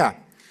of the Year.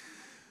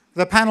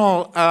 The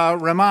panel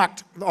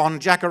remarked on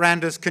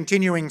Jacaranda's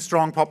continuing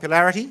strong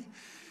popularity.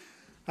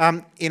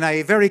 In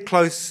a very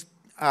close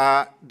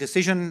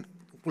decision,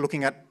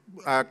 looking at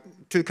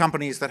 2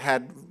 companies that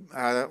had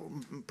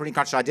pretty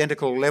much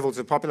identical levels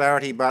of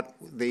popularity, but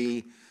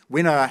the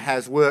winner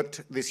has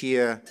worked this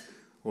year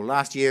or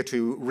last year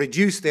to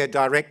reduce their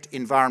direct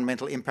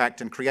environmental impact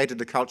and created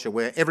a culture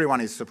where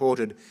everyone is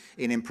supported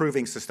in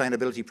improving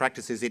sustainability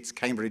practices. It's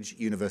Cambridge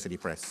University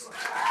Press.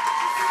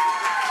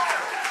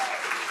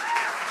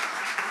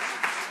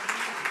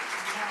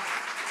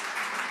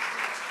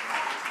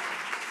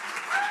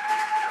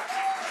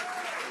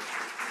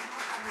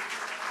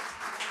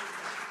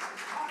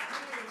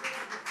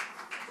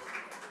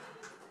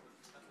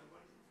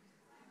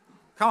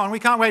 Come on, we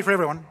can't wait for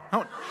everyone. Come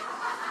on.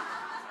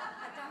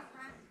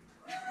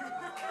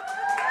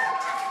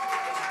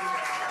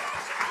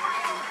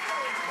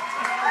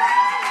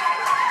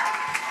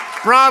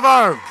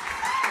 Bravo!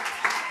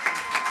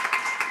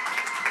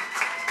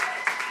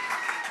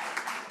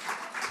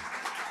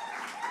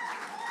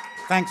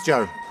 Thanks,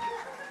 Joe.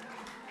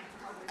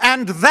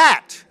 And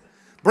that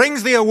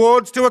brings the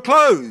awards to a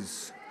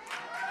close.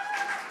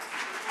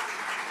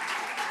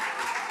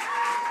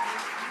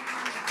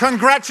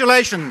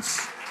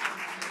 Congratulations.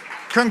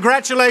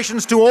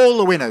 Congratulations to all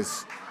the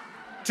winners,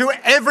 to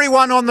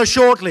everyone on the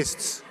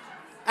shortlists,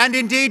 and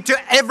indeed to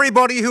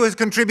everybody who has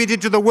contributed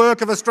to the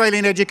work of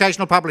Australian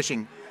educational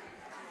publishing.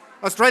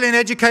 Australian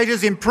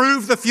educators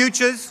improve the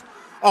futures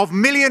of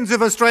millions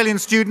of Australian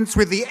students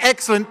with the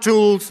excellent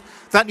tools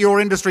that your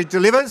industry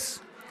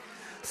delivers.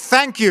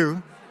 Thank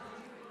you.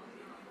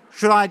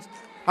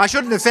 I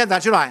shouldn't have said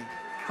that, should I?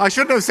 I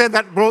shouldn't have said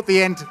that brought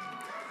the end.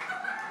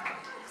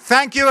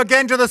 Thank you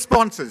again to the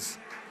sponsors.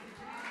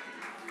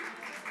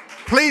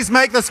 Please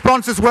make the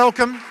sponsors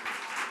welcome.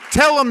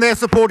 Tell them their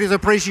support is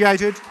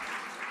appreciated.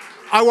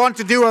 I want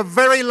to do a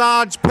very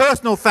large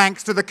personal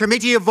thanks to the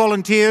committee of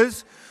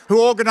volunteers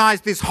who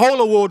organised this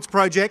whole awards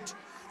project,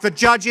 the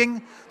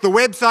judging, the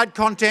website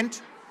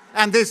content,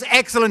 and this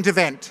excellent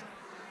event.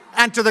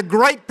 And to the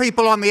great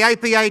people on the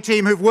APA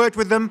team who've worked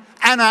with them,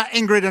 Anna,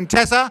 Ingrid and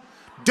Tessa,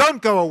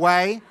 don't go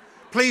away.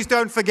 Please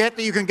don't forget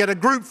that you can get a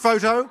group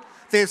photo.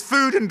 There's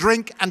food and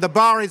drink and the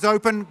bar is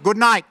open. Good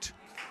night.